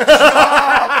my job. And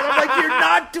I'm like, you're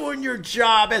not doing your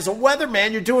job as a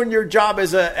weatherman. You're doing your job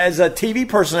as a TV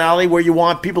personality where you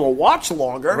want people to watch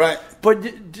longer. Right. But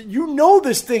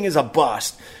this thing is a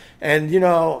bust. And,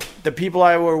 the people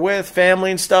I were with, family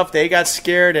and stuff, they got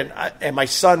scared. And my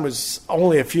son was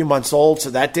only a few months old, so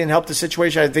that didn't help the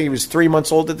situation. I think he was 3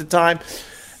 months old at the time.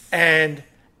 And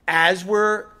as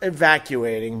we're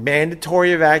evacuating,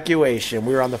 mandatory evacuation,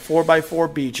 we were on the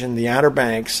 4x4 beach in the Outer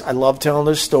Banks. I love telling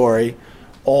this story.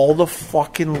 All the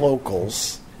fucking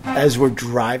locals, as we're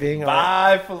driving,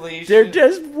 bye, Felicia. They're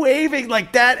just waving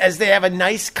like that as they have a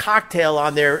nice cocktail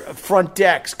on their front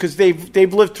decks because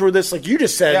they've lived through this, like you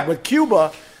just said, with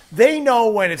Cuba. They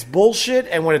know when it's bullshit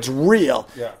and when it's real.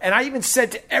 Yeah. And I even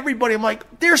said to everybody, I'm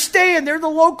like, they're staying. They're the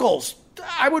locals.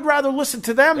 I would rather listen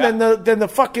to them than the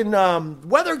fucking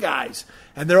weather guys.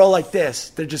 And they're all like this.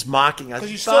 They're just mocking us.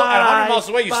 Because you're still at 100 miles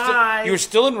away. You were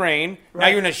still in rain. Right. Now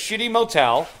you're in a shitty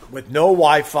motel. With no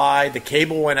Wi-Fi. The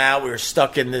cable went out. We were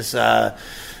stuck in this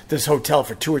hotel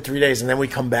for 2 or 3 days. And then we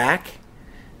come back.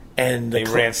 And they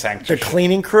ransacked the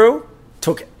cleaning crew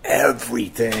took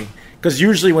everything. Because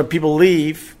usually when people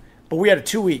leave... But we had a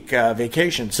 2-week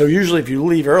vacation. So usually if you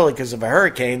leave early because of a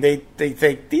hurricane, they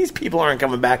think these people aren't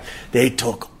coming back. They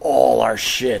took all our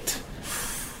shit.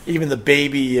 Even the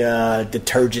baby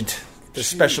detergent, the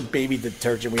special baby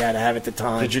detergent we had to have at the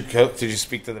time. Did you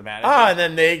speak to the manager? And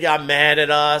then they got mad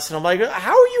at us. And I'm like,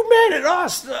 how are you mad at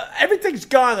us? Everything's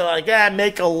gone. They're like,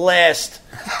 make a list.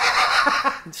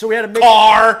 So we had to make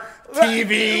car.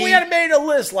 TV. We had made a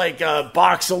list like a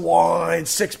box of wine,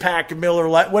 6-pack of Miller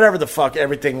Lite, whatever the fuck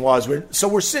everything was. So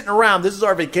we're sitting around. This is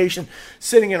our vacation,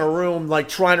 sitting in a room, like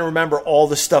trying to remember all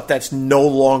the stuff that's no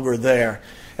longer there.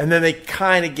 And then they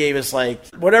kind of gave us like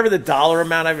whatever the dollar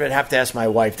amount of it. I'd have to ask my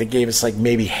wife. They gave us like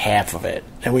maybe half of it,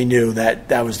 and we knew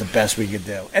that was the best we could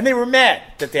do. And they were mad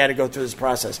that they had to go through this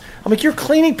process. I'm like, your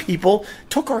cleaning people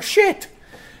took our shit.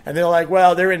 And they're like,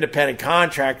 well, they're independent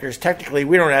contractors. Technically,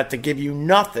 we don't have to give you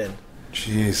nothing.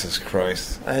 Jesus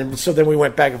Christ. And so then we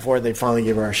went back and forth, and they finally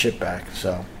gave our shit back.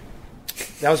 So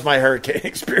that was my hurricane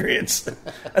experience.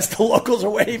 As the locals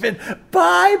are waving,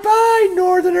 bye-bye,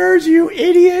 Northerners, you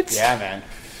idiots. Yeah, man.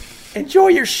 Enjoy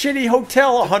your shitty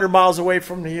hotel 100 miles away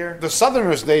from here. The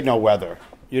Southerners, they know weather.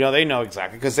 They know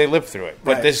exactly because they lived through it.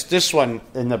 But right. this one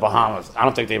in the Bahamas, I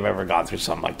don't think they've ever gone through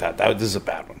something like that. This is a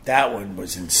bad one. That one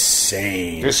was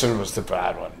insane. This one was the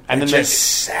bad one. And then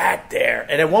just sat there.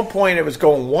 And at one point, it was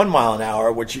going 1 mile an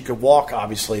hour, which you could walk,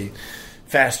 obviously,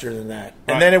 faster than that.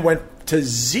 And right. then it went to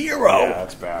 0. Yeah,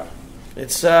 that's bad.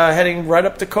 It's heading right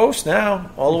up the coast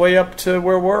now, all the way up to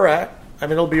where we're at. I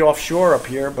mean, it'll be offshore up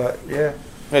here, but yeah.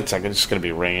 It's just going to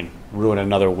be rain. Ruin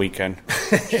another weekend.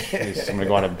 Jeez, I'm going to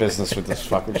go out of business with this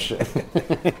fucking shit.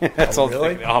 That's all.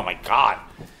 Really? Oh, my God.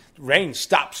 Rain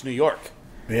stops New York.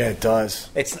 Yeah, it does.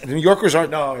 New Yorkers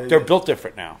aren't. No, they're built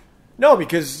different now. No,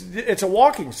 because it's a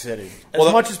walking city.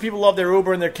 As much as people love their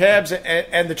Uber and their cabs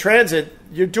and the transit,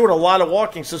 you're doing a lot of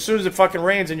walking. So as soon as it fucking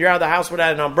rains and you're out of the house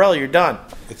without an umbrella, you're done.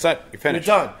 It's that you're finished.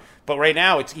 You're done. But right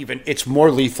now, it's more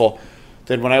lethal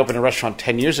than when I opened a restaurant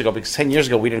 10 years ago. Because 10 years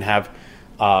ago, we didn't have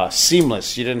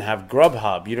Seamless, you didn't have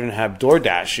Grubhub, you didn't have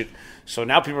DoorDash. So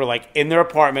now people are like in their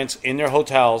apartments, in their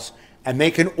hotels, and they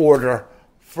can order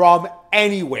from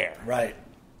anywhere. Right.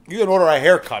 You can order a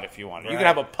haircut if you want. Right. You can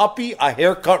have a puppy, a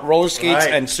haircut, roller skates,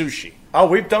 and sushi. Oh,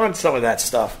 we've done some of that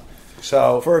stuff.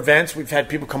 So for events, we've had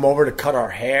people come over to cut our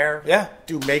hair. Yeah.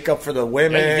 Do makeup for the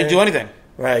women. Yeah, you can do anything.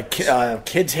 Right.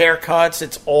 Kids' haircuts.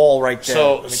 It's all right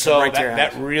there. So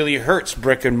that really hurts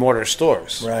brick and mortar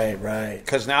stores. Right.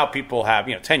 Because now people have,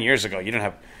 10 years ago, you didn't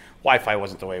have, Wi-Fi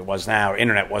wasn't the way it was now.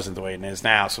 Internet wasn't the way it is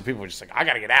now. So people were just like, I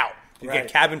got to get out. You get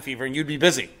cabin fever and you'd be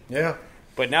busy. Yeah.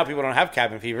 But now people don't have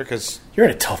cabin fever because... You're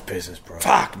in a tough business, bro.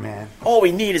 Fuck, man. All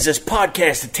we need is this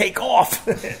podcast to take off.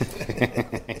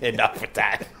 Enough with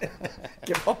that.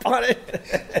 Give up on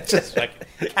it. Just like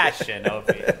cash in,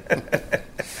 Opie.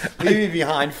 Leave me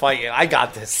behind fighting. I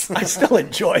got this. I still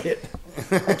enjoy it.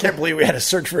 I can't believe we had to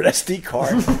search for an SD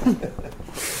card.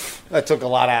 That took a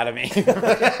lot out of me.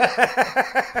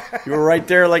 You were right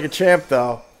there like a champ,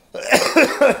 though.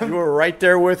 You were right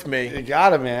there with me. You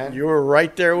got it, man. You were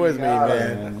right there with me,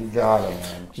 man. You got it,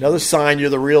 man. Another sign you're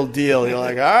the real deal. You're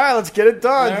like, all right, let's get it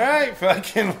done. All right,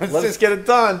 fucking. Let's get it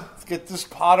done. Let's get this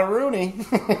pot of Rooney.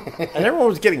 And everyone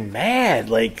was getting mad,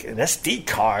 like, an SD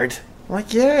card. I'm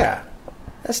like, yeah,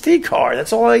 SD card.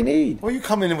 That's all I need. Well, you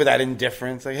come in with that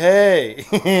indifference. Like, hey,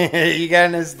 you got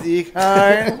an SD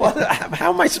card?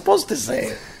 How am I supposed to say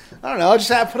it? I don't know. Just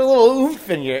put a little oomph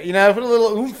in put a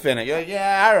little oomph in it. You're like,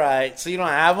 yeah, all right. So you don't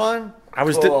have one? I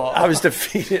was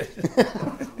defeated.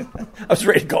 I was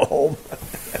ready to go home.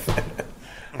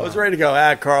 I was ready to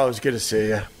go. Carl, it was good to see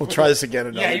you. We'll try this again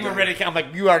another day. You were ready to. I'm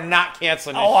like, you are not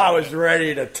canceling this. I was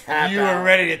ready to tap out. You were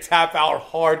ready to tap out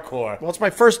hardcore. Well, it's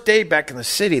my first day back in the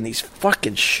city in these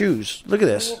fucking shoes. Look at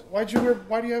this. Why do you have?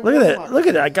 Look at that. Look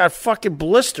at it. I got fucking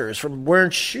blisters from wearing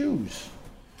shoes.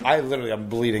 I'm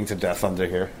bleeding to death under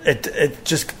here. It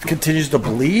just continues to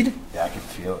bleed? Yeah, I can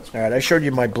feel it. All right, I showed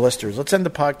you my blisters. Let's end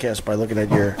the podcast by looking at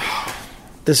your...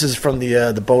 This is from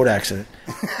the boat accident.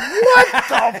 What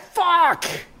the fuck?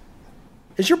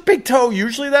 Is your big toe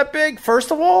usually that big,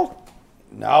 first of all?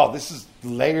 No, this is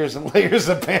layers and layers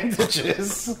of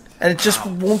bandages. And it just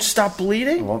won't stop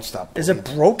bleeding? It won't stop bleeding. Is it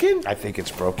broken? I think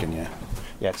it's broken, yeah.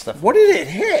 Yeah, it's definitely... What did it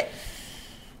hit?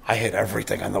 I hit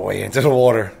everything on the way into the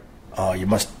water. Oh,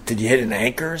 did you hit an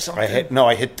anchor or something? I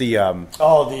hit the...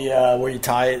 where you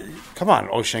tie it. Come on,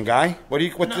 ocean guy.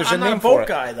 There's a name for it. I'm not a boat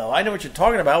guy, though. I know what you're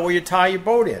talking about, where you tie your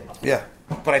boat in. Yeah.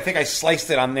 But I think I sliced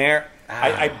it on there.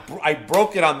 I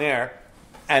broke it on there,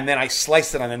 and then I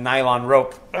sliced it on a nylon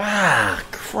rope.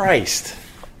 Christ.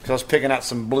 Because I was picking out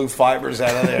some blue fibers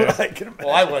out of there.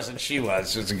 Well, I wasn't. She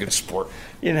was. It was a good sport.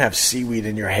 You didn't have seaweed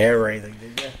in your hair or anything,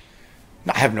 did you?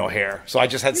 I have no hair, so I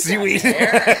just had seaweed.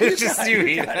 It's just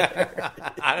seaweed. I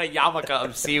had a yarmulke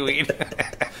of seaweed.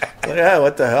 Yeah,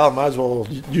 what the hell? Might as well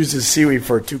use this seaweed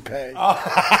for a toupee.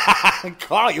 Oh.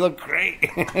 Carl, you look great.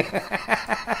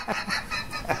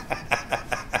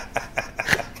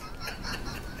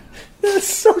 That's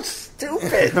so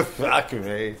stupid. Fuck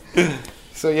me.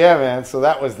 So, yeah, man. So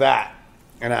that was that.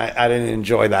 And I didn't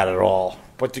enjoy that at all.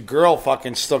 But the girl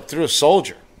fucking stuck through a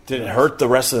soldier. Did it hurt the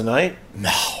rest of the night?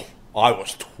 No. I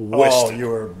was twisted. Oh, you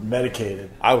were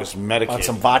medicated. I was medicated. On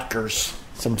some vodkas.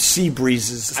 Some sea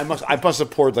breezes. I must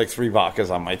have poured like 3 vodkas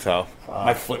on my toe.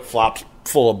 My flip-flops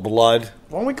full of blood.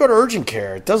 Why don't we go to urgent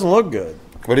care? It doesn't look good.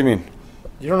 What do you mean?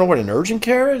 You don't know what an urgent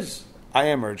care is? I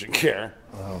am urgent care.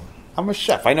 Oh. I'm a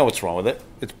chef. I know what's wrong with it.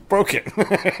 It's broken.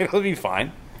 It'll be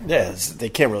fine. Yeah, they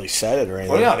can't really set it or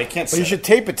anything. Well, yeah, they can't set it. But you should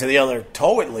tape it to the other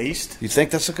toe at least. You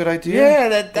think that's a good idea? Yeah,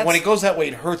 that's... When it goes that way,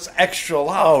 it hurts extra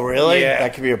lot. Oh, really? Yeah.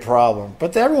 That could be a problem.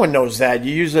 But everyone knows that.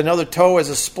 You use another toe as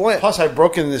a splint. Plus, I've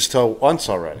broken this toe once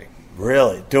already.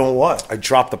 Really? Doing what? I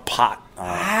dropped a pot.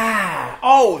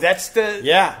 Oh, that's the...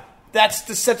 Yeah. That's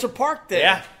the Central Park thing.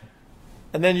 Yeah.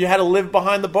 And then you had to live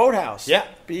behind the boathouse. Yeah.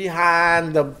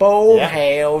 Behind the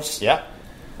boathouse. Yeah.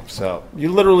 So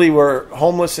you literally were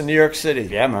homeless in New York City.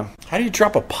 Yeah, man. How do you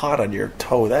drop a pot on your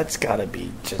toe? That's got to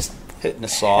be just hitting the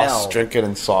sauce, drinking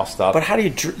and sauced up. But how do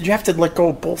you have to let go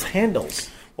of both handles?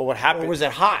 Well, what happened? Or was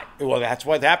it hot? Well, that's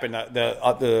what happened. The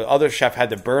other chef had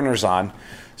the burners on,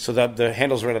 so the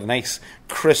handles were at a nice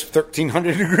crisp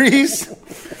 1,300 degrees.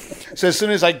 So as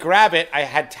soon as I grab it, I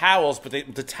had towels, but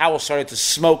the towel started to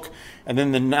smoke, and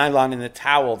then the nylon in the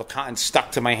towel, the cotton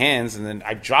stuck to my hands, and then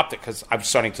I dropped it because I'm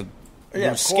starting to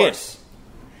lose skin.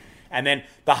 And then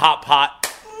the hot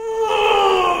pot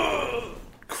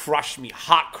crushed me,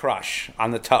 hot crush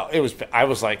on the toe. I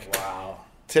was like, wow.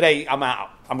 Today I'm out.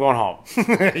 I'm going home.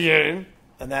 Yeah.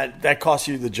 And that cost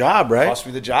you the job, right? Cost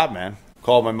me the job, man.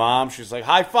 Called my mom. She was like,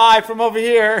 high five from over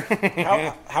here.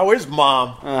 How is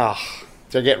mom? Oh,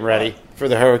 they're getting ready for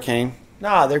the hurricane.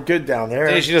 Nah, they're good down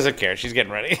there. She doesn't care. She's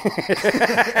getting ready.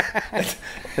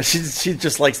 She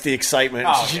just likes the excitement.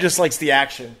 Oh, she just likes the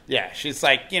action. Yeah, she's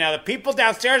like, the people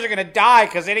downstairs are going to die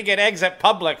because they didn't get eggs at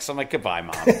Publix. I'm like, goodbye,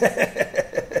 Mom.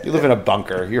 You live in a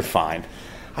bunker. You're fine.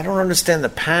 I don't understand the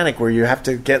panic where you have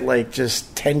to get like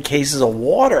just 10 cases of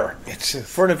water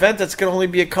for an event that's going to only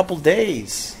be a couple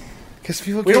days. Because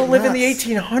we don't live in the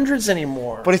 1800s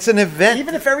anymore. But it's an event.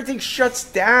 Even if everything shuts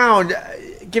down,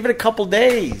 give it a couple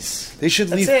days. They should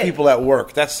leave people at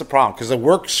work. That's the problem, because the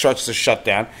work starts to shut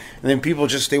down, and then people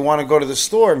they want to go to the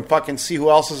store and fucking see who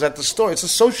else is at the store. It's a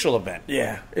social event.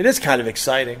 Yeah, it is kind of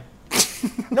exciting.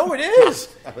 No, it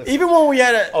is. Even when we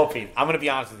had a... Oh, Pete, I'm going to be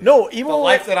honest with you. No, even the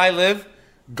life that I live,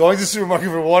 going to the supermarket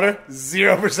for water,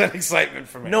 0% excitement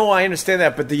for me. No, I understand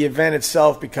that, but the event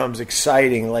itself becomes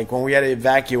exciting. Like when we had to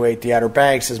evacuate the Outer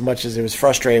Banks, as much as it was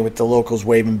frustrating with the locals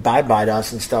waving bye-bye to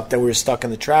us and stuff, that we were stuck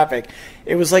in the traffic,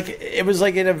 it was like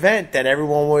an event that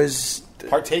everyone was...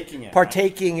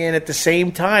 Partaking in at the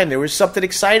same time. There was something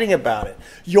exciting about it.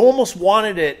 You almost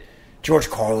wanted it...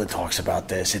 George Carlin talks about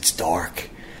this. It's dark.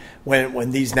 When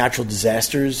these natural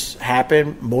disasters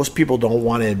happen, most people don't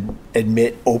want to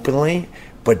admit openly,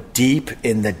 but deep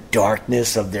in the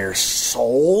darkness of their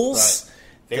souls,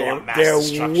 right.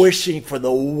 they're wishing for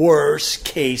the worst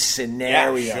case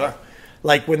scenario. Yeah, sure.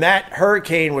 Like when that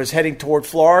hurricane was heading toward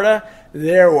Florida,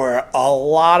 there were a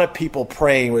lot of people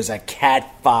praying it was a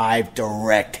Cat 5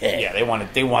 direct hit. Yeah, they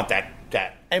want that.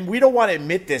 And we don't want to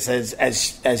admit this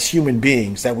as human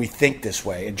beings that we think this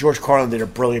way. And George Carlin did a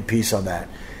brilliant piece on that.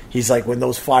 He's like, when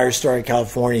those fires started in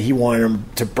California, he wanted them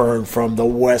to burn from the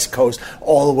West Coast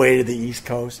all the way to the East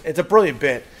Coast. It's a brilliant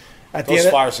bit. Those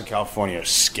fires in California are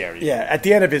scary. Yeah, at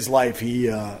the end of his life, he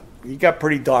got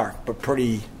pretty dark, but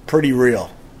pretty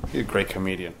real. He's a great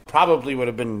comedian. Probably would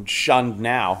have been shunned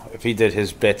now if he did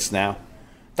his bits now.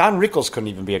 Don Rickles couldn't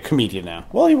even be a comedian now.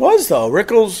 Well, he was, though.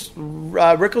 Rickles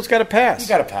got a pass. He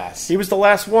got a pass. He was the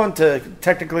last one to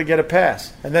technically get a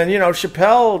pass. And then,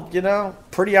 Chappelle,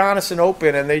 pretty honest and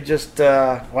open, and they just,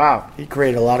 he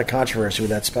created a lot of controversy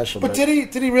with that special. But did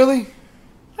he really?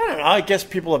 I don't know. I guess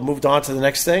people have moved on to the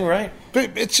next thing, right?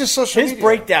 But it's just social media. His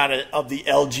breakdown of the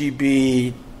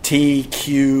LGBTQ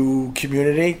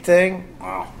community thing.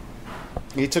 Wow.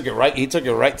 He took it right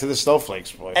to the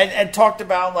snowflakes, boy. And talked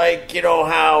about,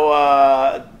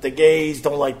 how the gays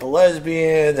don't like the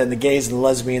lesbians, and the gays and the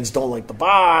lesbians don't like the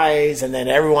bis, and then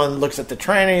everyone looks at the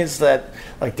trannies that,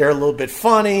 they're a little bit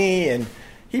funny, and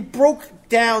he broke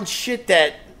down shit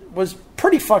that was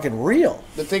pretty fucking real.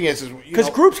 The thing is because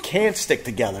groups can't stick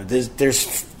together.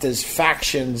 There's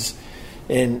factions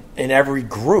in every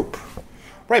group.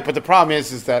 Right, but the problem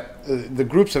is that the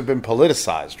groups have been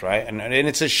politicized, right? And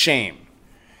it's a shame.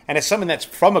 And as someone that's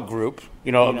from a group,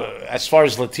 as far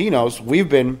as Latinos, we've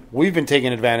been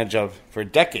taken advantage of for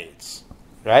decades,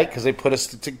 right? Because they put us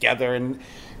together, and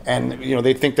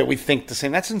they think that we think the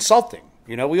same. That's insulting.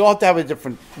 We all have to have a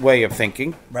different way of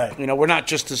thinking. Right. We're not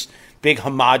just this big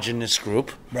homogenous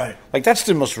group. Right. That's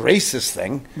the most racist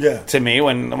thing. Yeah. To me,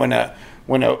 when a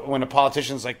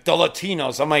politician's like the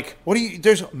Latinos, I'm like, what do you?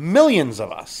 There's millions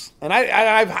of us, and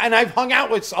I've hung out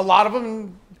with a lot of them.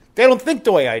 And they don't think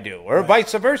the way I do, or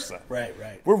vice versa. Right.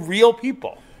 We're real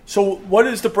people. So, what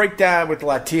is the breakdown with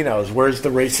Latinos? Where's the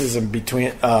racism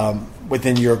between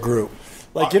within your group?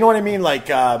 You know what I mean?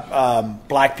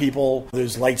 Black people,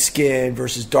 there's light skin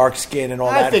versus dark skin and all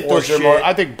that.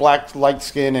 I think black, light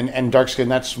skin, and dark skin.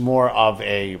 That's more of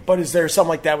a. But is there something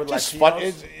like that with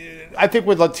Latinos? I think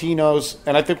with Latinos,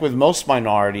 and I think with most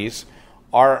minorities,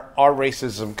 our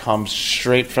racism comes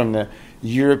straight from the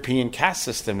European caste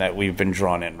system that we've been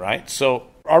drawn in, right? So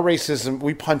our racism,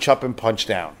 we punch up and punch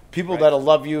down. People that'll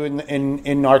love you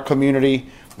in our community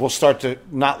will start to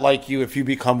not like you if you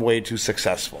become way too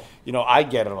successful. I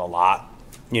get it a lot,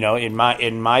 in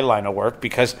my line of work,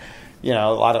 because, a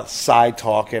lot of side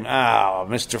talk and,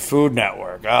 Mr. Food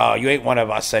Network, you ain't one of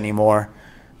us anymore.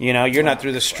 You're not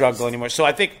through the struggle anymore. So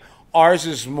I think ours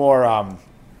is more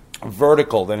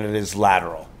vertical than it is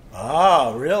lateral.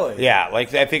 Oh, really? Yeah, I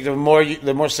think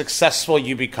the more successful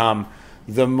you become,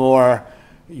 the more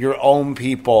your own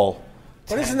people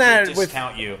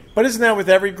discount you. But isn't that with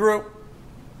every group?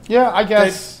 Yeah, I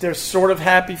guess they're sort of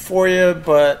happy for you,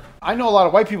 but I know a lot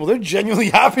of white people. They're genuinely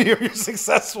happy if you're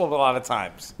successful a lot of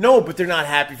times. No, but they're not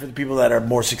happy for the people that are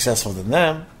more successful than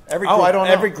them. Every group, I don't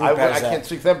know. Every group has I can't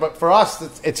speak to them, but for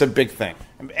us, it's a big thing.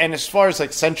 And as far as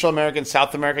Central America and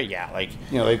South America,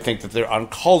 they think that they're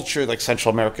uncultured.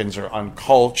 Central Americans are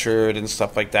uncultured and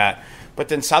stuff like that. But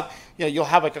then you'll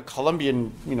have a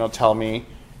Colombian, tell me,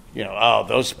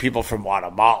 those people from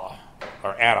Guatemala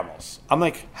are animals. I'm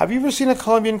like, have you ever seen a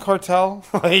Colombian cartel?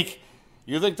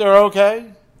 You think they're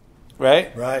okay,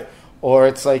 right? Right. Or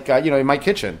it's in my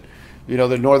kitchen.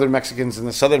 The northern Mexicans and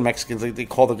the southern Mexicans, they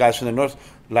call the guys from the north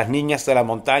las niñas de la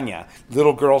montaña,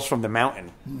 little girls from the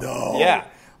mountain. No. Yeah.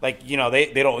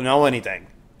 They don't know anything.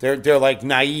 They're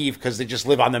naive because they just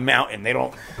live on the mountain.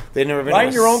 They've never been right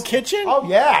in your own kitchen? Oh,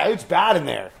 yeah. It's bad in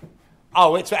there.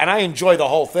 Oh, and I enjoy the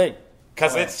whole thing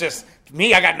because it's just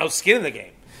me. I got no skin in the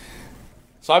game.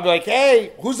 So I'd be like,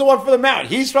 hey, who's the one from the mountain?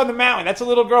 He's from the mountain. That's a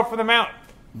little girl from the mountain.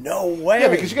 No way. Yeah,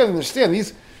 because you got to understand,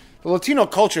 the Latino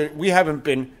culture, we haven't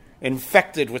been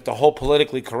infected with the whole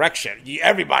politically correct shit.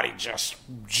 Everybody just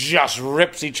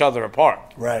rips each other apart.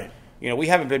 Right. We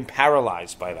haven't been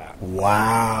paralyzed by that.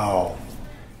 Wow.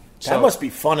 That must be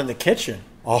fun in the kitchen.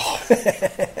 Oh.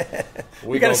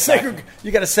 You got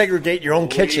to segregate your own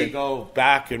kitchen. We go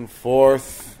back and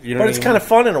forth. But it's kind of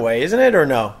fun in a way, isn't it, or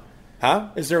no? Huh?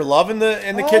 Is there love in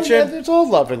the kitchen? Yeah, there's all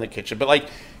love in the kitchen. But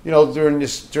during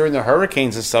the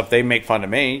hurricanes and stuff, they make fun of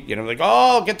me. Like,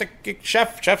 oh, get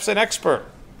chef. Chef's an expert.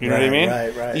 You know what I mean?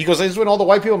 Right. He goes, this is when all the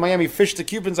white people in Miami fish the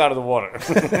Cubans out of the water.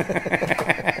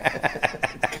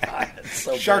 God,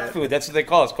 so shark bad. food. That's what they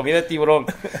call it. Comida tiburón.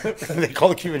 They call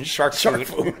the Cubans shark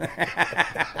food.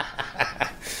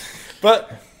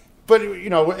 But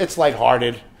it's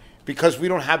lighthearted because we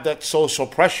don't have that social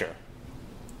pressure.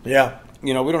 Yeah.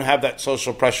 We don't have that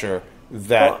social pressure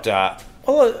that that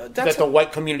the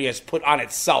white community has put on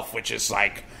itself, which is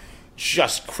like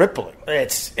just crippling.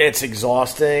 It's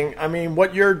exhausting. I mean,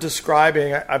 what you're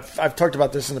describing, I've talked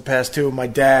about this in the past too. My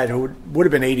dad, who would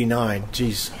have been 89,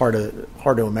 geez, hard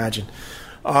to imagine.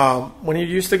 When he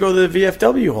used to go to the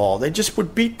VFW hall, they just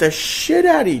would beat the shit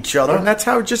out of each other, and that's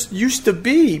how it just used to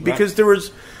be. Because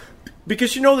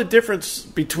because the difference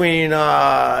between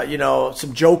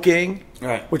some joking,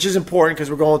 right, which is important because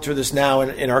we're going through this now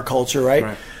in our culture,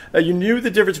 right? You knew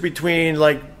the difference between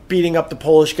beating up the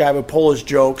Polish guy with Polish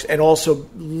jokes and also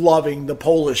loving the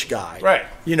Polish guy. Right.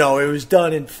 It was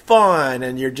done in fun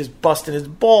and you're just busting his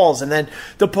balls. And then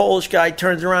the Polish guy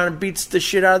turns around and beats the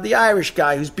shit out of the Irish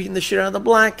guy who's beating the shit out of the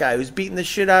black guy who's beating the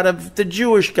shit out of the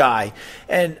Jewish guy.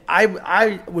 And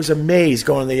I was amazed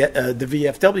going to the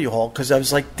VFW hall because I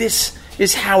was like, this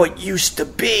is how it used to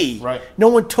be. Right. No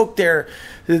one took their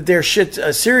shit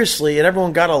seriously, and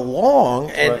everyone got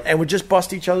along and would just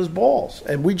bust each other's balls.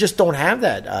 And we just don't have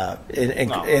that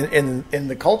in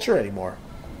the culture anymore.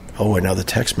 Oh, another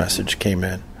text message came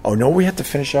in. Oh, no, we have to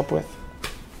finish up with?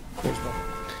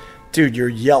 Dude, your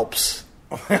Yelps.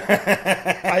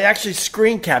 I actually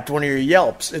screen capped one of your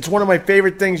Yelps. It's one of my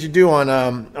favorite things you do on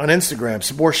Instagram,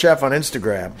 Sabor Chef on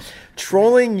Instagram.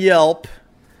 Trolling Yelp.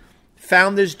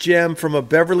 Found this gem from a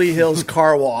Beverly Hills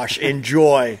car wash.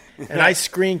 Enjoy. And I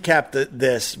screen capped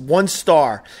this. 1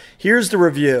 star. Here's the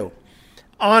review.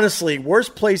 Honestly,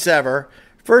 worst place ever.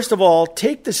 First of all,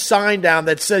 take the sign down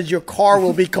that says your car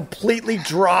will be completely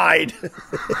dried.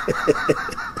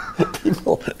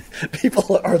 People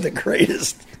are the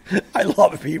greatest. I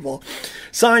love people.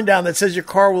 Sign down that says your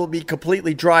car will be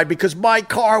completely dried because my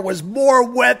car was more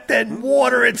wet than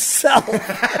water itself.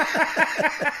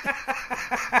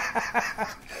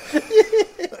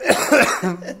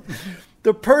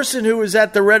 The person who was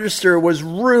at the register was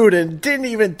rude and didn't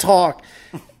even talk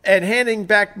and handing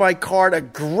back my card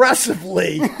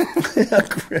aggressively.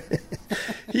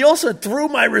 He also threw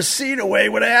my receipt away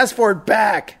when I asked for it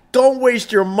back. Don't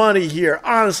waste your money here.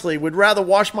 Honestly, would rather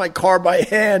wash my car by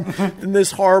hand than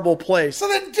this horrible place. So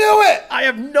then do it. I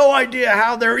have no idea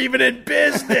how they're even in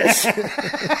business.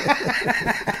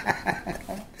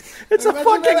 It's a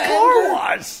fucking car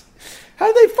wash.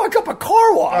 How did they fuck up a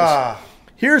car wash?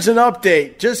 Here's an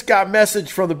update. Just got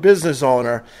message from the business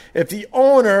owner. If the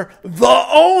owner,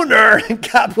 in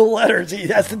capital letters, he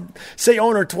has to say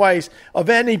owner twice, of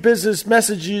any business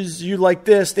messages you like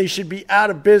this, they should be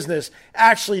out of business.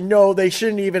 Actually, no, they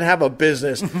shouldn't even have a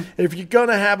business. If you're going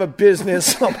to have a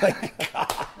business, oh my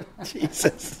God,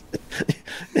 Jesus.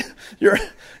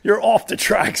 You're off the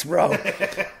tracks, bro.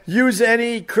 Use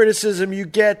any criticism you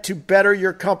get to better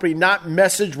your company, not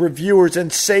message reviewers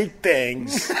and say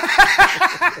things.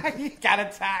 You got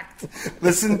attacked.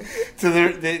 Listen to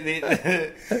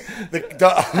the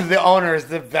owner is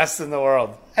the best in the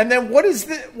world. And then what is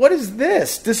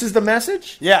this? This is the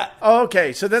message? Yeah. Oh,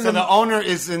 okay. So then the owner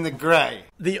is in the gray.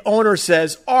 The owner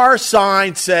says, our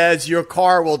sign says your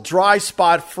car will dry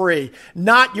spot free,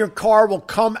 not your car will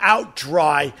come out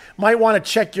dry. Might want to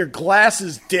check your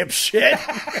glasses, dipshit.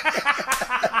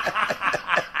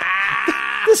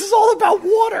 This is all about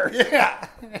water. Yeah.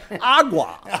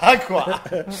 Agua.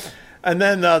 And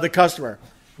then the customer.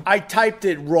 I typed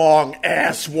it wrong,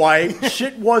 asswipe.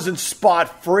 Shit wasn't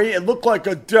spot free. It looked like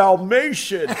a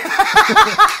Dalmatian.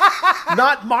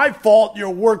 Not my fault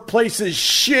your workplace is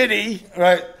shitty.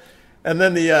 Right. And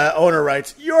then the owner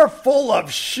writes, you're full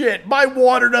of shit. My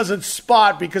water doesn't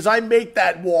spot because I make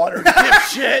that water,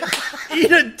 dipshit.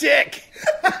 Eat a dick.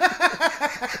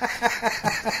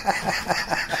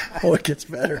 Oh, it gets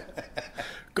better.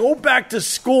 Go back to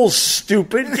school,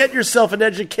 stupid. Get yourself an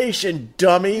education,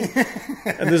 dummy.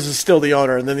 And this is still the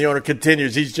owner. And then the owner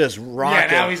continues. He's just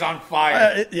rocking. Yeah, now he's on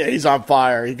fire. He's on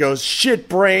fire. He goes, shit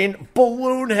brain,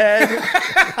 balloon head.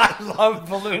 I love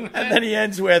balloon head. And then he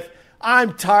ends with,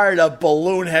 I'm tired of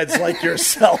balloon heads like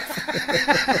yourself.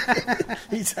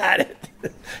 He's had it.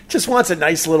 Just wants a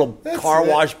nice little car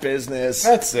wash business.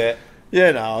 That's it.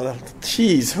 You know,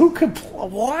 geez, who could,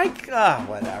 why?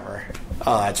 Whatever.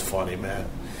 Oh, that's funny, man.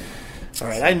 All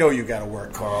right, I know you got to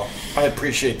work, Carl. I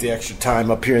appreciate the extra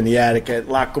time up here in the attic at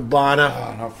La Cubana.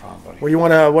 Oh, no problem, buddy. What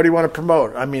do you want to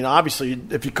promote? I mean, obviously,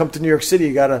 if you come to New York City,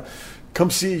 you got to come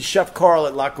see Chef Carl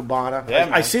at La Cubana. Yeah,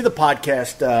 I see the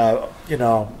podcast,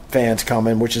 fans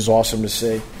coming, which is awesome to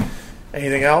see.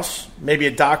 Anything else? Maybe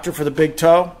a doctor for the big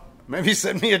toe? Maybe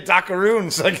send me a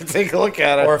Dockaroon so I can take a look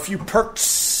at it. Or a few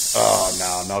perks.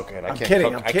 Oh, no good. I'm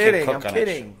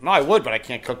kidding. No, I would, but I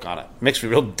can't cook on it. Makes me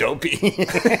real dopey.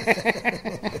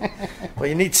 Well,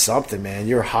 you need something, man.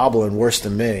 You're hobbling worse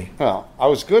than me. Well, I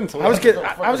was good until I was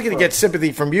going to get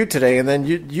sympathy from you today, and then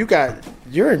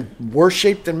you're in worse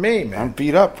shape than me, man. I'm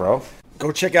beat up, bro.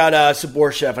 Go check out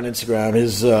Sabor Chef on Instagram.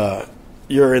 His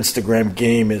your Instagram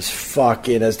game is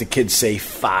fucking, as the kids say,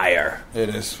 fire. It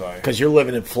is fire. Because you're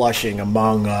living in Flushing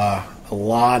among a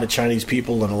lot of Chinese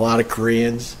people and a lot of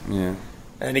Koreans. Yeah.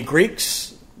 Any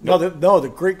Greeks? No,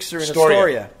 the Greeks are in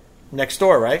Astoria. Next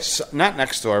door, right? So, not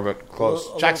next door, but close.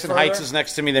 Jackson Heights is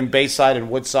next to me, then Bayside and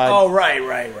Woodside. Oh,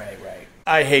 right.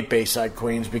 I hate Bayside,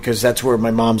 Queens, because that's where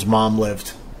my mom's mom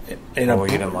lived. You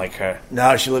didn't like her?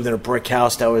 No, she lived in a brick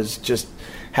house that was just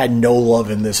had no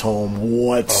love in this home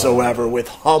whatsoever, with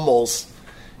Hummels.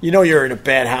 You know you're in a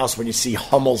bad house when you see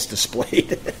Hummels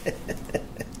displayed.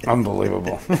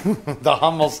 Unbelievable. The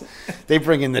Hummels, they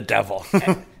bring in the devil.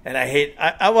 And I hate.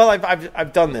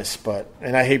 I've done this,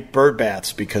 and I hate bird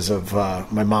baths because of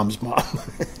my mom's mom.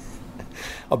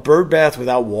 A bird bath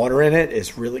without water in it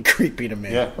is really creepy to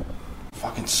me. Yeah.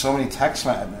 Fucking so many texts,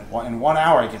 man. In 1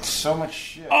 hour, I get so much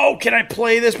shit. Oh, can I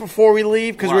play this before we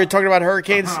leave? Because we were talking about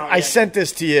hurricanes. I sent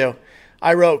this to you.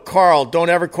 I wrote, Carl,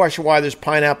 don't ever question why there's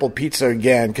pineapple pizza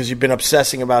again, because you've been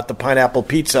obsessing about the pineapple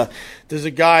pizza. There's a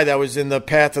guy that was in the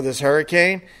path of this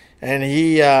hurricane, and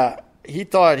he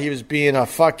thought he was being a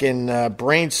fucking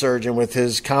brain surgeon with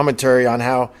his commentary on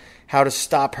how to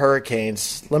stop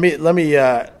hurricanes. Let me.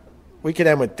 We can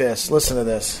end with this. Listen to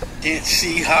this. Can't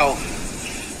see how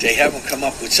they haven't come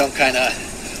up with some kind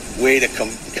of way to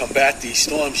combat these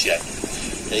storms yet.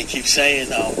 They keep saying,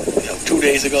 2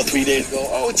 days ago, 3 days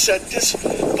ago, it's this,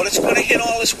 but it's going to hit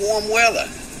all this warm weather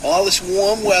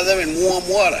and warm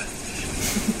water.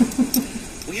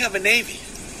 We have a Navy.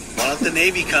 Why don't the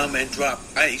Navy come and drop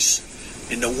ice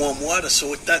in the warm water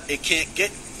so it can't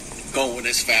get going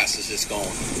as fast as it's going?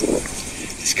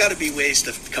 There's got to be ways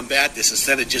to combat this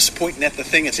instead of just pointing at the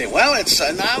thing and saying, well,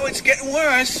 now it's getting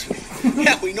worse.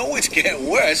 Yeah, we know it's getting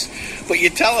worse, but you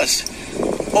tell us,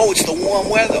 it's the warm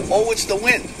weather, it's the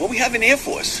wind. Well, we have an Air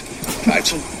Force. Drive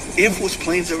some Air Force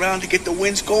planes around to get the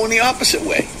winds going the opposite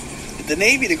way. Get the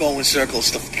Navy to go in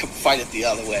circles to fight it the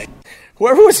other way.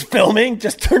 Whoever was filming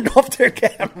just turned off their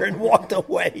camera and walked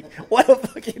away. What a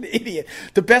fucking idiot.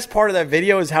 The best part of that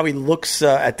video is how he looks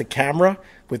at the camera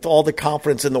with all the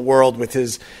confidence in the world with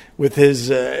his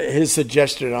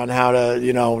suggestion on how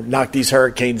to, knock these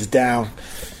hurricanes down.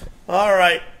 All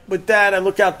right. With that, I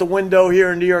look out the window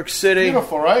here in New York City.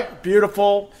 Beautiful, right?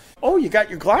 Beautiful. Oh, you got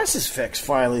your glasses fixed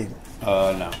finally.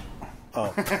 No.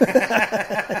 Oh.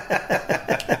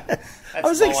 I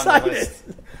was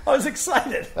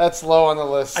excited. That's low on the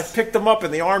list. I picked them up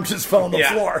and the arm just fell on the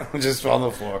floor. Just fell on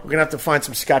the floor. We're going to have to find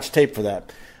some Scotch tape for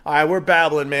that. All right, we're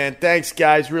babbling, man. Thanks,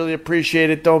 guys. Really appreciate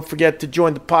it. Don't forget to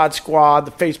join the Pod Squad,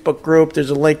 the Facebook group.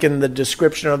 There's a link in the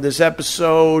description of this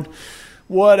episode.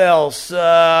 What else?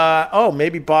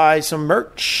 Maybe buy some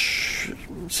merch,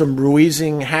 some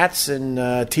Ruizing hats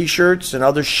and T-shirts and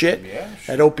other shit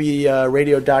at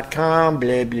opradio.com,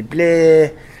 blah, blah,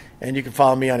 blah. And you can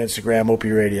follow me on Instagram,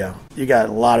 Opie Radio. You got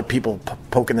a lot of people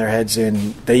poking their heads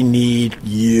in. They need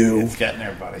you. It's getting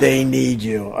there, buddy. They need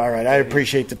you. All right, I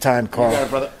appreciate the time, Carl. You got it,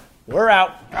 brother. We're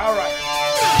out. All right.